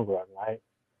the long run, right?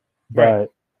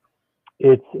 But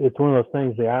it's one of those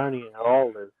things. The irony in it all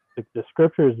is the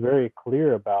scripture is very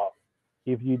clear about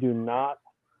if you do not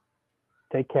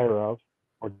take care of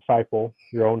or disciple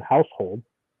your own household,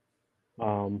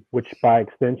 which by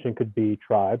extension could be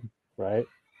tribe, right?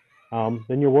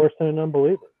 Then you're worse than an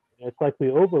unbeliever. It's like we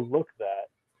overlook that,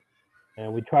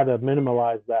 and we try to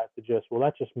minimize that to just, well,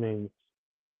 that just means,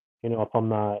 if I'm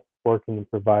not working and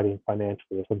providing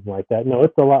financially or something like that. No,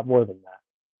 it's a lot more than that.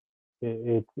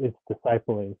 It's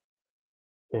discipling,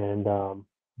 and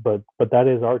but that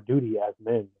is our duty as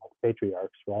men, as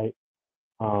patriarchs, right?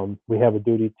 We have a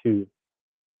duty to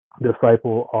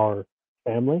disciple our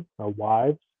family, our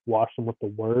wives, wash them with the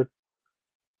word,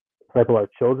 disciple our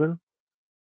children,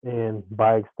 and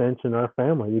by extension our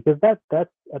family, because that's at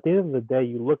the end of the day,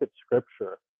 you look at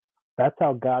scripture, that's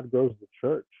how God grows the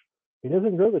church. He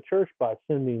doesn't grow the church by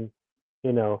sending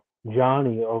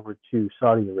Johnny over to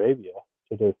Saudi Arabia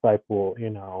to disciple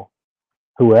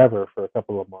whoever for a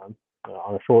couple of months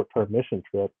on a short-term mission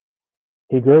trip.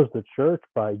 He grows the church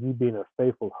by you being a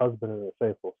faithful husband and a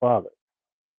faithful father,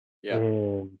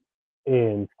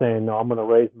 and saying, no, I'm going to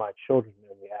raise my children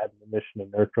in the admonition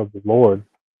and nurture of the Lord.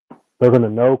 They're going to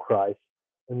know Christ,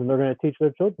 and then they're going to teach their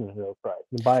children to know Christ.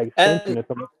 And by extension, it's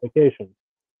a multiplication.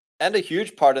 And a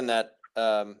huge part in that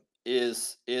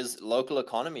is local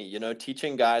economy.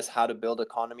 Teaching guys how to build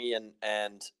economy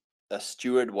and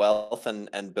steward wealth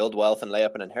and build wealth and lay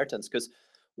up an inheritance. Because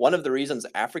one of the reasons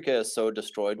Africa is so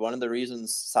destroyed, one of the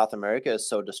reasons South America is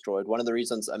so destroyed, one of the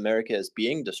reasons America is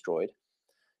being destroyed,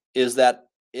 is that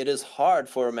it is hard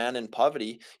for a man in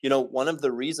poverty. One of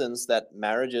the reasons that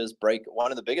marriages break,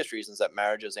 one of the biggest reasons that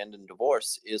marriages end in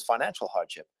divorce is financial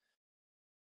hardship.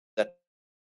 That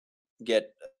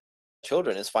get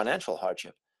children is financial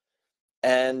hardship.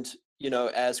 And,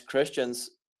 as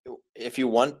Christians, if you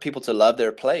want people to love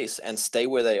their place and stay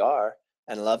where they are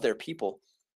and love their people,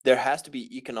 there has to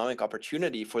be economic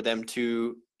opportunity for them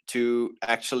to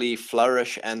actually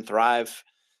flourish and thrive,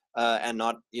 and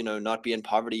not be in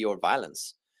poverty or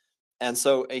violence. And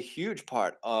so a huge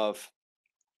part of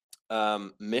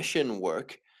mission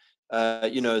work,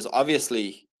 is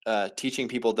obviously teaching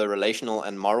people the relational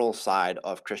and moral side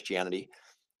of Christianity,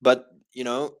 but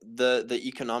the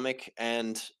economic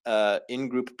and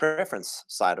in-group preference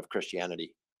side of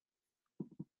Christianity.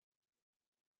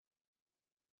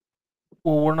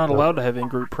 Well, we're not allowed to have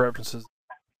in-group preferences.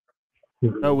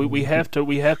 No, we have to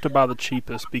buy the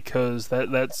cheapest, because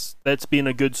that's being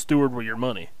a good steward with your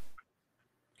money.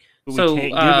 But we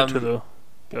can't give it to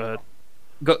the.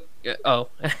 Go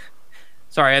ahead.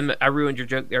 Sorry, I ruined your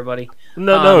joke there, buddy.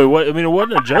 No. It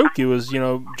wasn't a joke. It was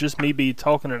just me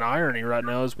talking in irony right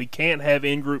now. Is we can't have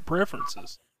in-group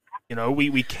preferences.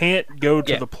 We can't go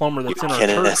to the plumber that's in our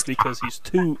church because he's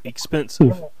too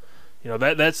expensive.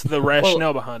 That's the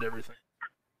rationale behind everything.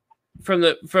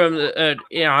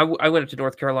 I went up to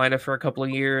North Carolina for a couple of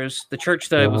years. The church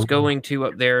that I was going to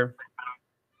up there,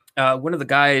 one of the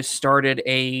guys started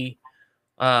a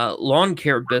lawn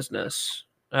care business.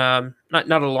 Not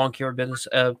a lawn care business,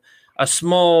 a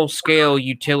small scale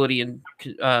utility and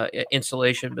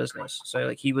installation business. So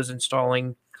like he was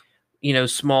installing,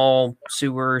 small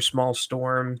sewer, small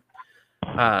storm,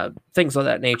 things of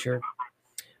that nature.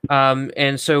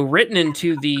 And so written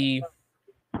into the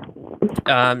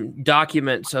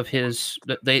documents of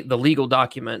the legal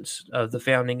documents of the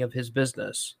founding of his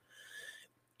business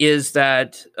is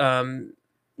that,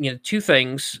 two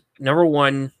things. Number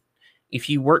one, if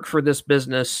you work for this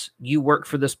business, you work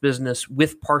for this business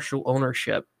with partial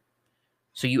ownership.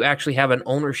 So you actually have an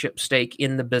ownership stake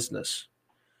in the business.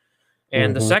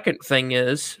 And the second thing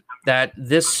is that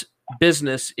this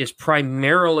business is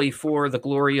primarily for the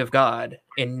glory of God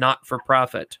and not for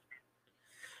profit.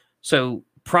 So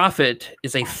profit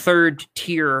is a third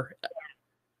tier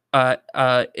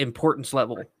importance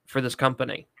level for this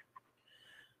company.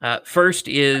 First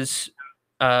is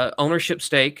ownership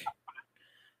stake,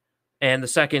 and the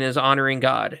second is honoring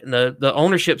God. And the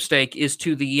ownership stake is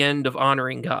to the end of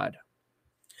honoring God.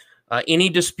 Any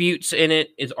disputes in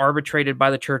it is arbitrated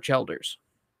by the church elders.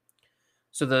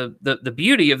 So the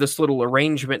beauty of this little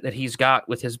arrangement that he's got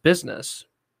with his business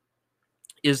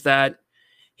is that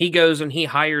he goes and he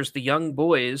hires the young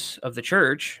boys of the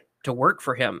church to work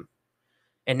for him.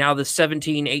 And now the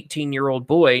 17, 18-year-old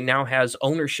boy now has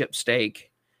ownership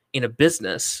stake in a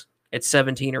business at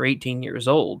 17 or 18 years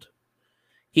old.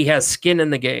 He has skin in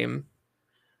the game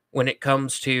when it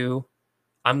comes to,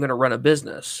 I'm going to run a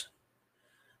business.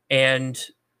 And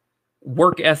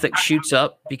work ethic shoots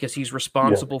up because he's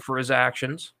responsible for his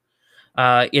actions.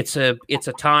 It's a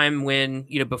time when,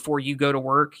 before you go to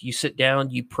work, you sit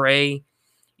down, you pray,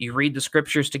 you read the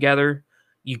scriptures together,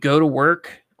 you go to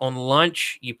work. On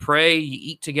lunch, you pray, you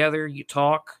eat together, you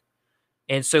talk.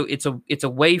 And so it's a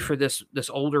way for this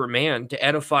older man to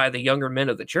edify the younger men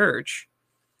of the church.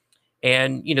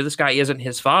 And, this guy isn't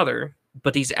his father,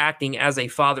 but he's acting as a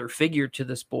father figure to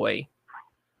this boy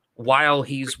while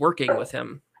he's working with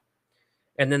him.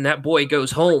 And then that boy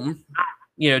goes home,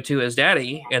 to his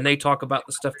daddy, and they talk about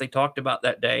the stuff they talked about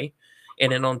that day.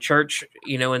 And then on church,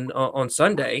 and on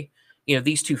Sunday,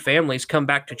 these two families come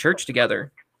back to church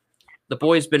together. The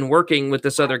boy's been working with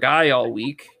this other guy all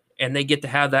week, and they get to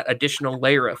have that additional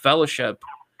layer of fellowship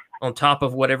on top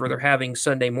of whatever they're having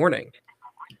Sunday morning.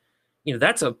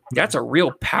 That's a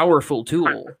real powerful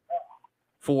tool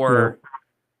for,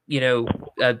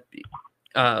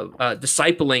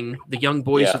 discipling the young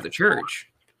boys of the church.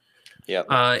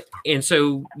 Yeah. And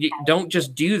so you don't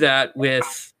just do that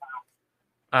with,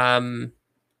 your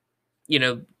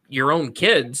own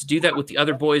kids. Do that with the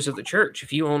other boys of the church.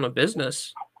 If you own a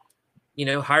business,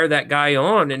 hire that guy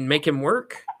on and make him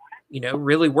work,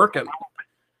 really work him,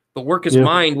 but work his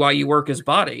mind while you work his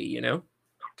body,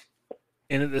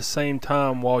 And at the same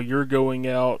time, while you're going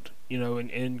out,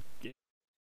 and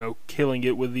killing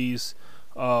it with these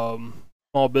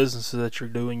small businesses that you're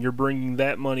doing, you're bringing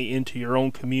that money into your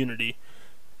own community,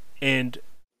 and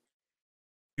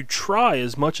you try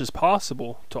as much as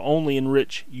possible to only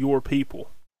enrich your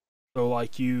people. So,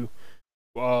 like you,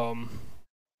 go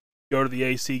to the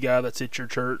AC guy that's at your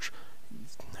church,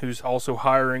 who's also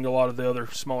hiring a lot of the other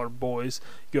smaller boys.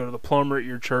 Go to the plumber at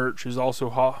your church, who's also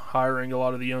hiring a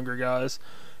lot of the younger guys,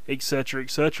 etc.,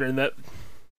 etc.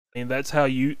 And that's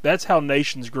how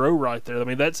nations grow right there. I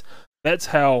mean, that's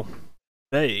how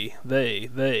they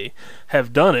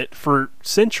have done it for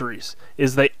centuries.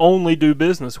 Is they only do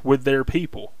business with their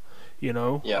people,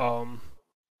 Yeah.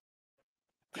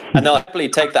 And they'll happily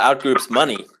take the outgroup's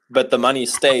money, but the money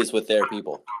stays with their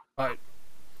people. Right.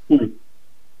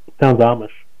 Sounds Amish.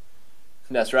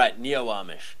 That's right,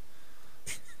 neo-Amish.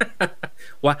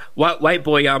 White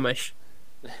boy Amish.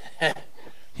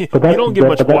 You don't get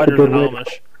much whiter than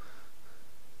Amish.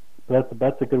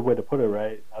 That's a good way to put it,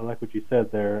 right? I like what you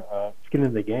said there. Skin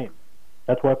in the game.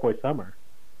 That's White Boy Summer.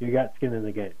 You got skin in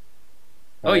the game.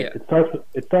 Oh yeah. It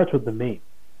starts with the meme.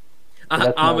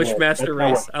 Amish Master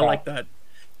Race. I like that.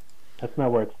 That's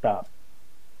not where it stops.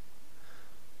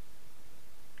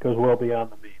 Goes well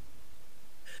beyond the meme.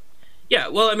 Yeah,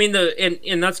 well, I mean,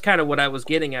 and that's kind of what I was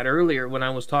getting at earlier when I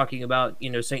was talking about,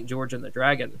 St. George and the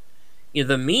Dragon.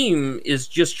 The meme is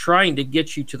just trying to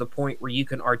get you to the point where you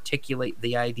can articulate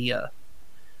the idea,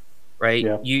 right?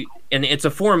 Yeah. And it's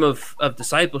a form of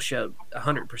discipleship,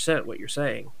 100%. What you're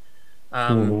saying,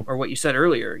 or what you said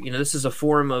earlier. This is a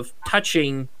form of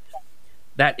touching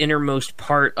that innermost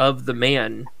part of the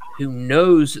man who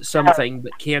knows something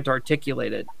but can't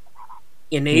articulate it.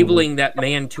 Enabling that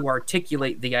man to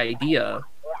articulate the idea,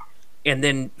 and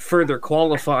then further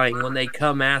qualifying when they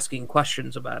come asking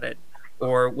questions about it,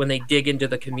 or when they dig into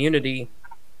the community,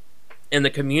 and the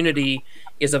community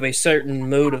is of a certain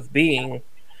mode of being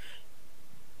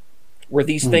where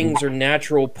these things are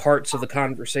natural parts of the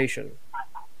conversation.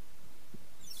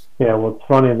 Yeah, well, it's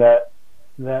funny that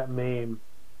meme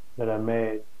that I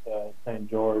made, St.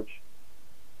 George,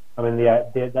 I mean,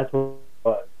 that's what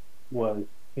it was.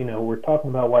 We're talking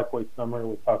about White Boy Summer.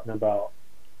 We're talking about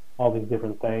all these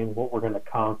different things, what we're going to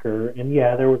conquer. And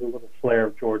yeah, there was a little flare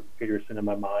of Jordan Peterson in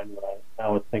my mind when I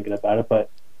was thinking about it. But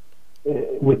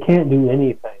we can't do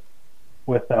anything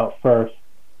without first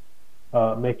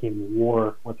making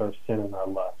war with our sin and our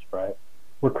lust, right?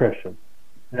 We're Christians.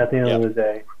 And at the end of the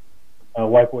day,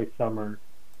 White Boy Summer,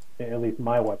 at least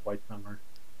my White Boy Summer,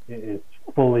 is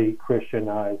fully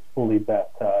Christianized, fully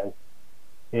baptized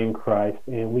in Christ,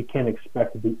 and we can't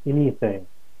expect to do anything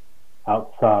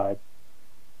outside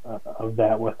of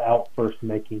that without first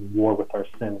making war with our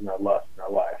sin and our lust in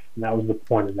our life. And that was the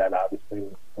point of that, obviously.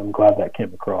 I'm glad that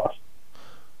came across.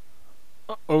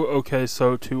 Okay,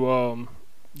 so to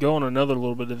go on another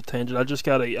little bit of a tangent, I just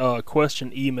got a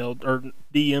question emailed or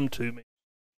DM to me.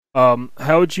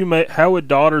 How would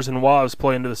daughters and wives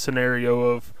play into the scenario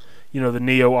of, the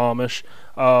neo-Amish.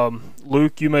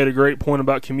 Luke, you made a great point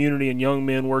about community and young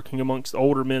men working amongst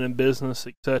older men in business,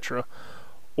 etc.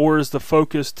 Or is the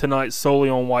focus tonight solely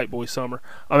on White Boy Summer?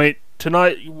 I mean,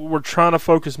 tonight we're trying to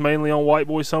focus mainly on White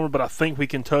Boy Summer, but I think we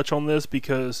can touch on this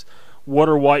because what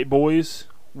are white boys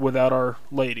without our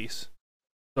ladies?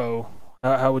 So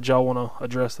how would y'all want to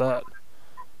address that?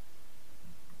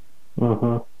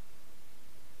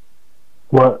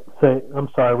 What? Say, I'm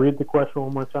sorry, read the question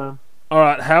one more time. All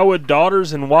right, how would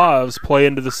daughters and wives play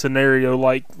into the scenario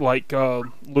like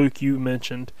Luke, you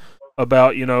mentioned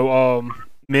about,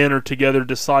 men are together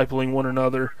discipling one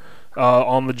another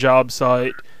on the job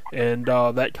site and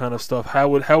that kind of stuff. How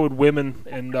would women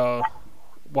and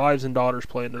wives and daughters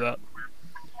play into that?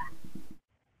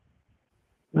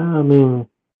 I mean,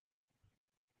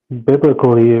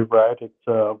 biblically, right? It's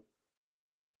some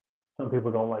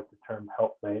people don't like the term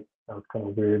helpmate. Sounds kind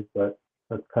of weird, but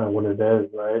that's kind of what it is,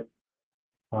 right?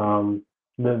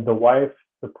 The wife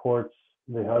supports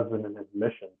the husband in his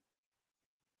mission,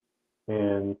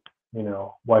 and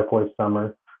White Boy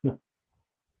Summer.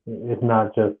 It's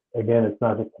not just a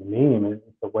meme.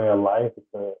 It's a way of life.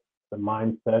 It's a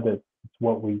mindset. It's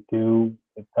what we do.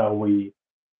 It's how we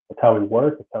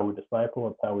work. It's how we disciple.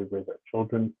 It's how we raise our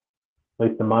children. At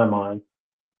least in my mind.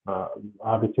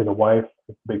 Obviously, the wife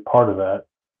is a big part of that.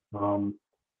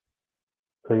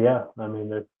 So yeah, I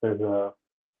mean, it's a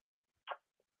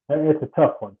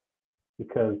tough one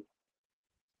because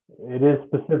it is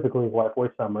specifically White Boy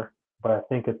Summer, but I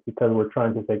think it's because we're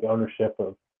trying to take ownership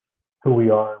of who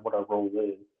we are and what our role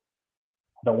is.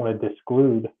 I don't want to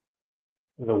exclude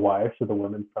the wives or the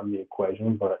women from the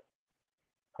equation, but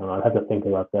I'd have to think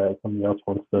about that if somebody else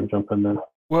wants to jump in there.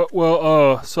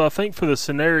 Well, so I think for the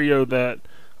scenario that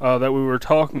we were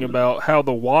talking about, how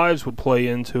the wives would play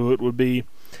into it would be,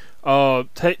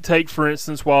 take for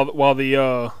instance, while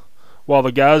the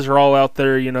guys are all out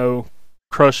there,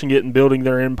 crushing it and building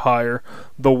their empire,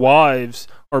 the wives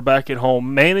are back at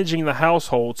home managing the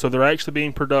household, so they're actually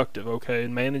being productive, okay?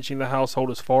 And managing the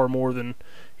household is far more than,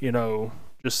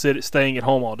 just staying at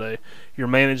home all day. You're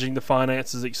managing the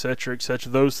finances, etc.,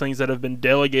 etc., those things that have been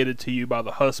delegated to you by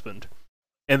the husband.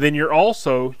 And then you're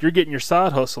getting your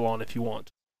side hustle on if you want.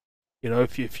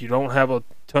 If you don't have a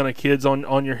ton of kids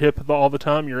on your hip all the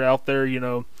time, you're out there,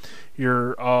 you're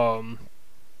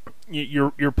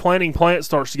planting plant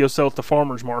starts to go sell at the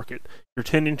farmer's market. You're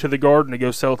tending to the garden to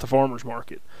go sell at the farmer's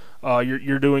market.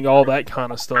 You're doing all that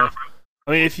kind of stuff.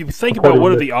 I mean, if you think about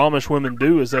what do the Amish women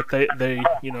do, is that they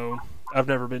I've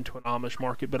never been to an Amish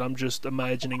market, but I'm just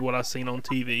imagining what I've seen on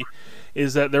TV,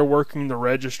 is that they're working the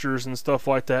registers and stuff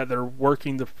like that. They're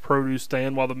working the produce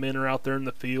stand while the men are out there in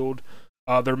the field.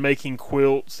 They're making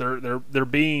quilts. They're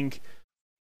being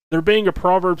a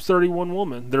Proverbs 31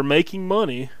 woman. They're making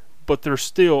money, but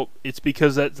it's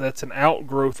because that's an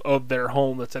outgrowth of their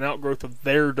home. That's an outgrowth of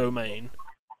their domain,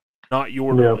 not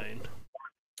your domain.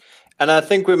 And I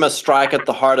think we must strike at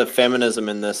the heart of feminism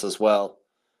in this as well.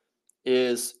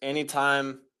 Is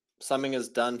anytime something is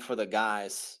done for the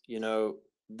guys,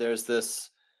 there's this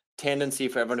tendency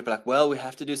for everyone to be like, well, we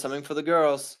have to do something for the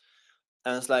girls.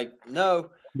 And it's like,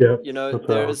 no,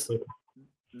 there's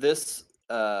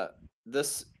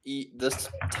this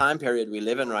time period we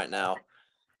live in right now.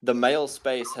 The male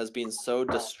space has been so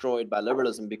destroyed by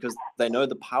liberalism because they know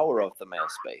the power of the male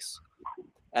space.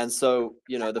 And so,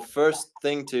 the first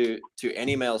thing to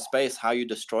any male space, how you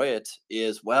destroy it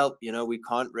is, well, we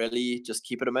can't really just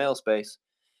keep it a male space.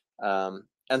 And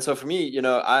so for me,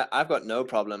 I've got no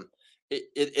problem.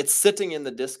 It's sitting in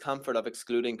the discomfort of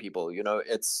excluding people.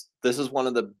 This is one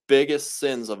of the biggest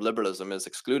sins of liberalism, is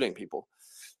excluding people.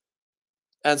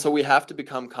 And so we have to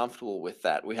become comfortable with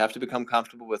that. We have to become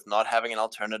comfortable with not having an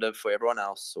alternative for everyone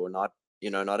else, or not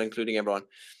including everyone.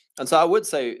 And so I would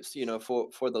say,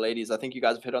 for the ladies, I think you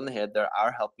guys have hit on the head. They're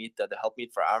our helpmeet. They're the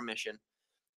helpmeet for our mission.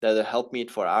 They're the helpmeet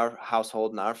for our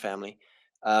household and our family.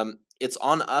 It's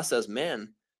on us as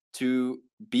men to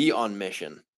be on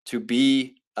mission, to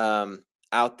be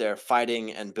out there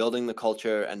fighting and building the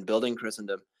culture and building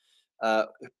Christendom.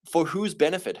 For whose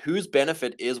benefit? Whose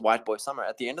benefit is White Boy Summer?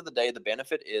 At the end of the day, the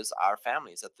benefit is our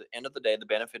families. At the end of the day, the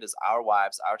benefit is our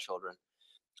wives, our children,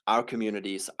 our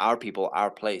communities, our people, our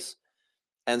place.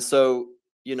 And so,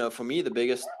 for me, the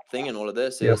biggest thing in all of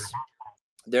this is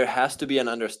there has to be an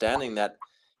understanding that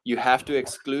you have to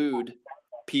exclude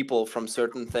people from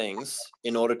certain things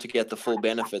in order to get the full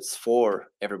benefits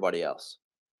for everybody else.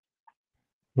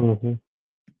 Mm-hmm.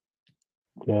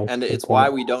 Yeah, and it's why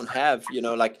we don't have,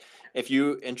 like, if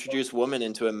you introduce women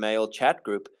into a male chat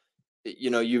group,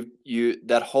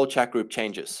 that whole chat group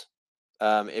changes.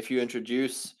 If you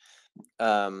introduce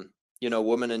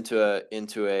women into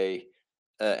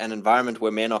an environment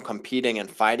where men are competing and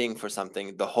fighting for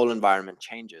something, the whole environment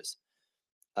changes.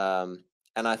 And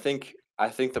I think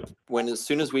that as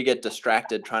soon as we get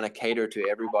distracted trying to cater to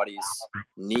everybody's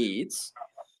needs,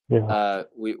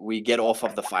 we get off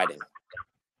of the fighting.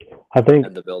 I think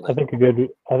and the building. I think a good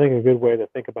way to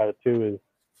think about it too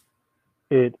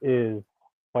is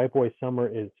White Boy Summer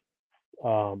is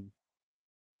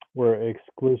we're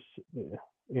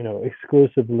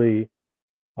exclusively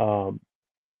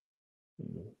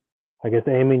I guess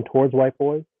aiming towards white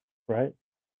boys, right?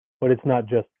 But it's not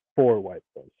just for white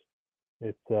boys.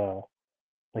 It's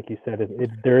like you said,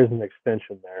 there is an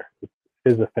extension there. It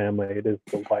is a family. It is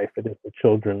the wife. It is the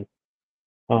children.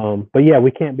 But yeah,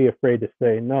 we can't be afraid to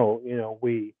say no.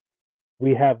 We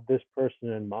have this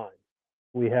person in mind.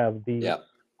 We have the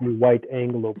white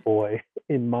Anglo boy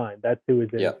in mind. That's who is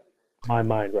in my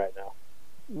mind right now.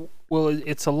 Well,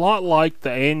 it's a lot like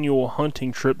the annual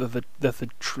hunting trip that the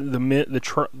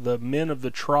men of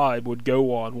the tribe would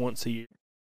go on once a year.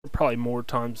 Probably more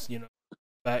times,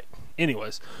 back.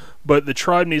 Anyways, but the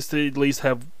tribe needs to at least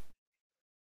have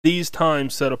these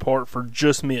times set apart for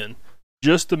just men,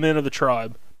 just the men of the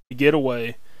tribe, to get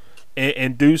away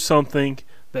and do something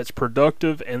that's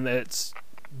productive and that's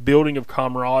building of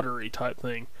camaraderie type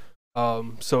thing.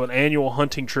 So an annual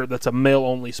hunting trip that's a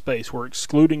male-only space. We're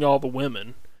excluding all the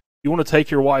women. You want to take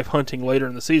your wife hunting later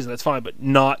in the season, that's fine, but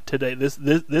not today.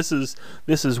 This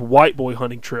is white boy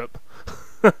hunting trip,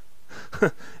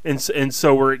 and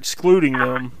so we're excluding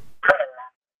them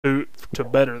to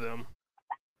better them.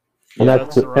 And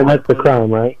that's the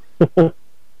crime, right?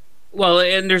 Well,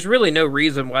 and there's really no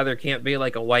reason why there can't be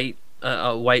like a white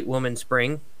woman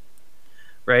spring,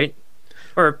 right?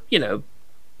 Or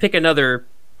pick another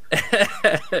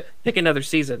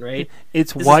season, right?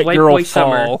 It's white girl fall.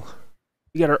 Summer.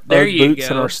 We got our there you boots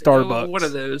go. and our Starbucks. One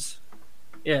of those.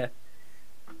 Yeah.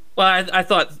 Well, I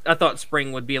thought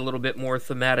spring would be a little bit more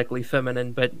thematically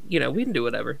feminine, but we can do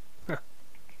whatever.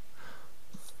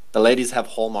 The ladies have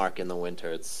Hallmark in the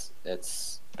winter.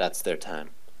 That's their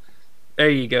time. There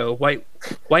you go. White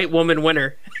woman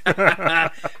winner.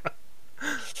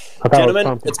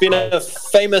 Gentlemen, it's been a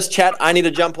famous chat. I need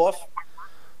to jump off.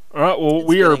 All right. Well,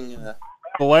 we are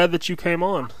glad that you came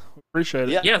on. Appreciate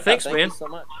it. Yeah, thanks, man. Thank you so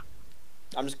much.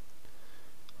 I'm just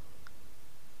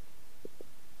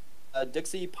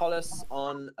Dixie Polis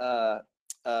on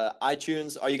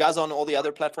iTunes. Are you guys on all the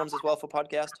other platforms as well for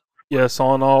podcast? Yes,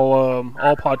 on all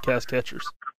podcast catchers.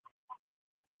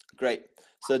 Great.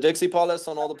 So Dixie Polis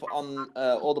on all the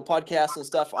podcasts and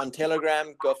stuff on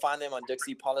Telegram. Go find them on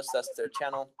Dixie Polis. That's their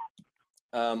channel.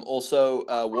 Also,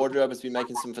 Wardrobe has been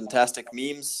making some fantastic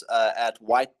memes at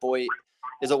White Boy.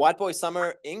 Is it White Boy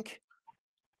Summer Inc.?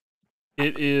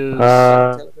 It is.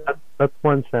 That's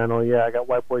one channel. Yeah, I got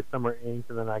White Boy Summer Inc.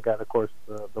 and then I got, of course,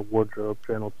 the Wardrobe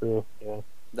channel too. Yeah.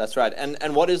 That's right.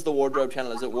 And what is the Wardrobe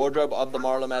channel? Is it Wardrobe of the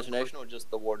Moral Imagination or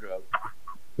just the Wardrobe?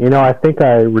 I think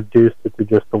I reduced it to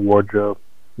just the Wardrobe.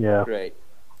 Yeah. Great.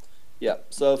 Yeah.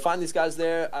 So find these guys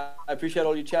there. I appreciate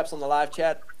all you chaps on the live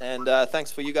chat, and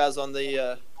thanks for you guys on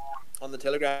the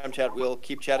Telegram chat. We'll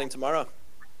keep chatting tomorrow.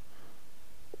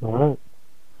 All right.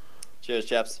 Cheers,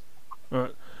 chaps. All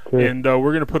right. And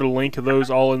we're going to put a link of those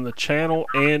all in the channel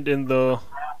and in the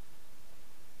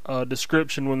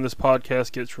description when this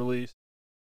podcast gets released.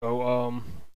 So,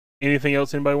 anything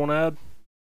else anybody want to add?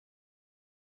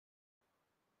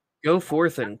 Go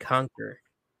forth and conquer.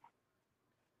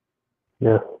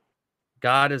 Yeah.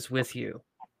 God is with you.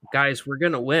 Guys, we're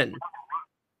going to win.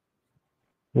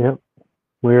 Yep.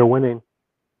 We are winning.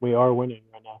 We are winning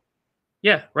right now.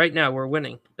 Yeah, right now we're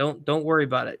winning. Don't worry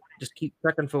about it. Just keep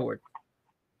trekking forward.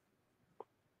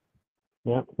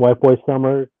 Yeah, White Boy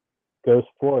Summer goes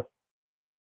forth.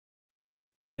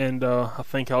 And I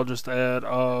think I'll just add,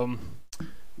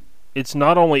 it's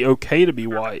not only okay to be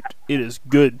white, it is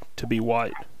good to be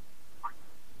white.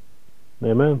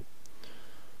 Amen.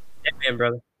 Amen,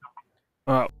 brother.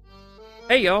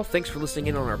 Hey, y'all. Thanks for listening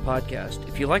in on our podcast.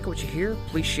 If you like what you hear,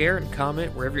 please share and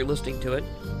comment wherever you're listening to it.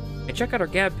 And check out our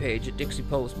Gab page at Dixie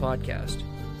Polis Podcast.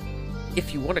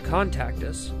 If you want to contact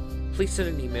us, please send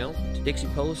an email to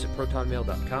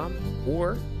dixiepolis@protonmail.com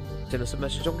or send us a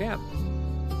message on Gab.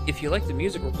 If you like the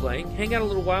music we're playing, hang out a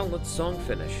little while and let the song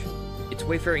finish. It's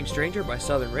Wayfaring Stranger by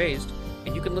Southern Raised,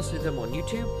 and you can listen to them on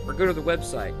YouTube or go to their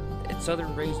website at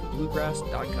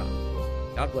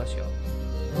southernraisedbluegrass.com. God bless y'all.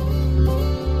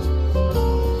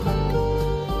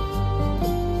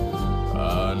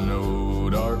 I know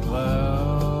dark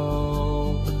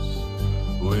clouds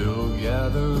will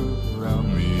gather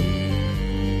around me.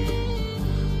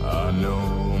 I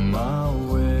know my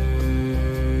way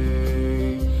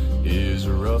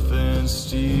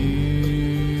steep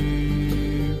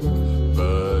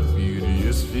but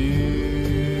beauteous fields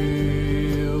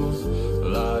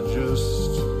lie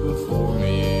just before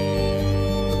me,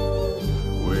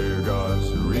 where God's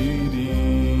redeemed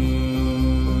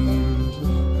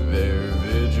their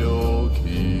vigil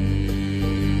keep.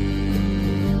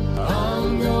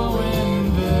 I'm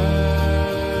going there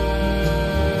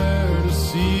to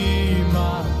see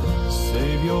my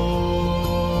Savior,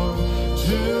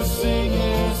 to sing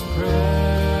His praise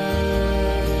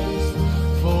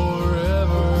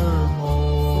forevermore.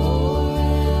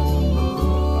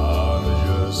 I'm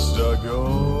just a going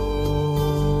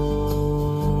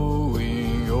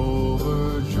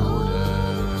over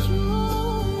Jordan.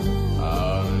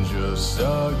 I'm just a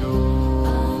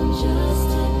going.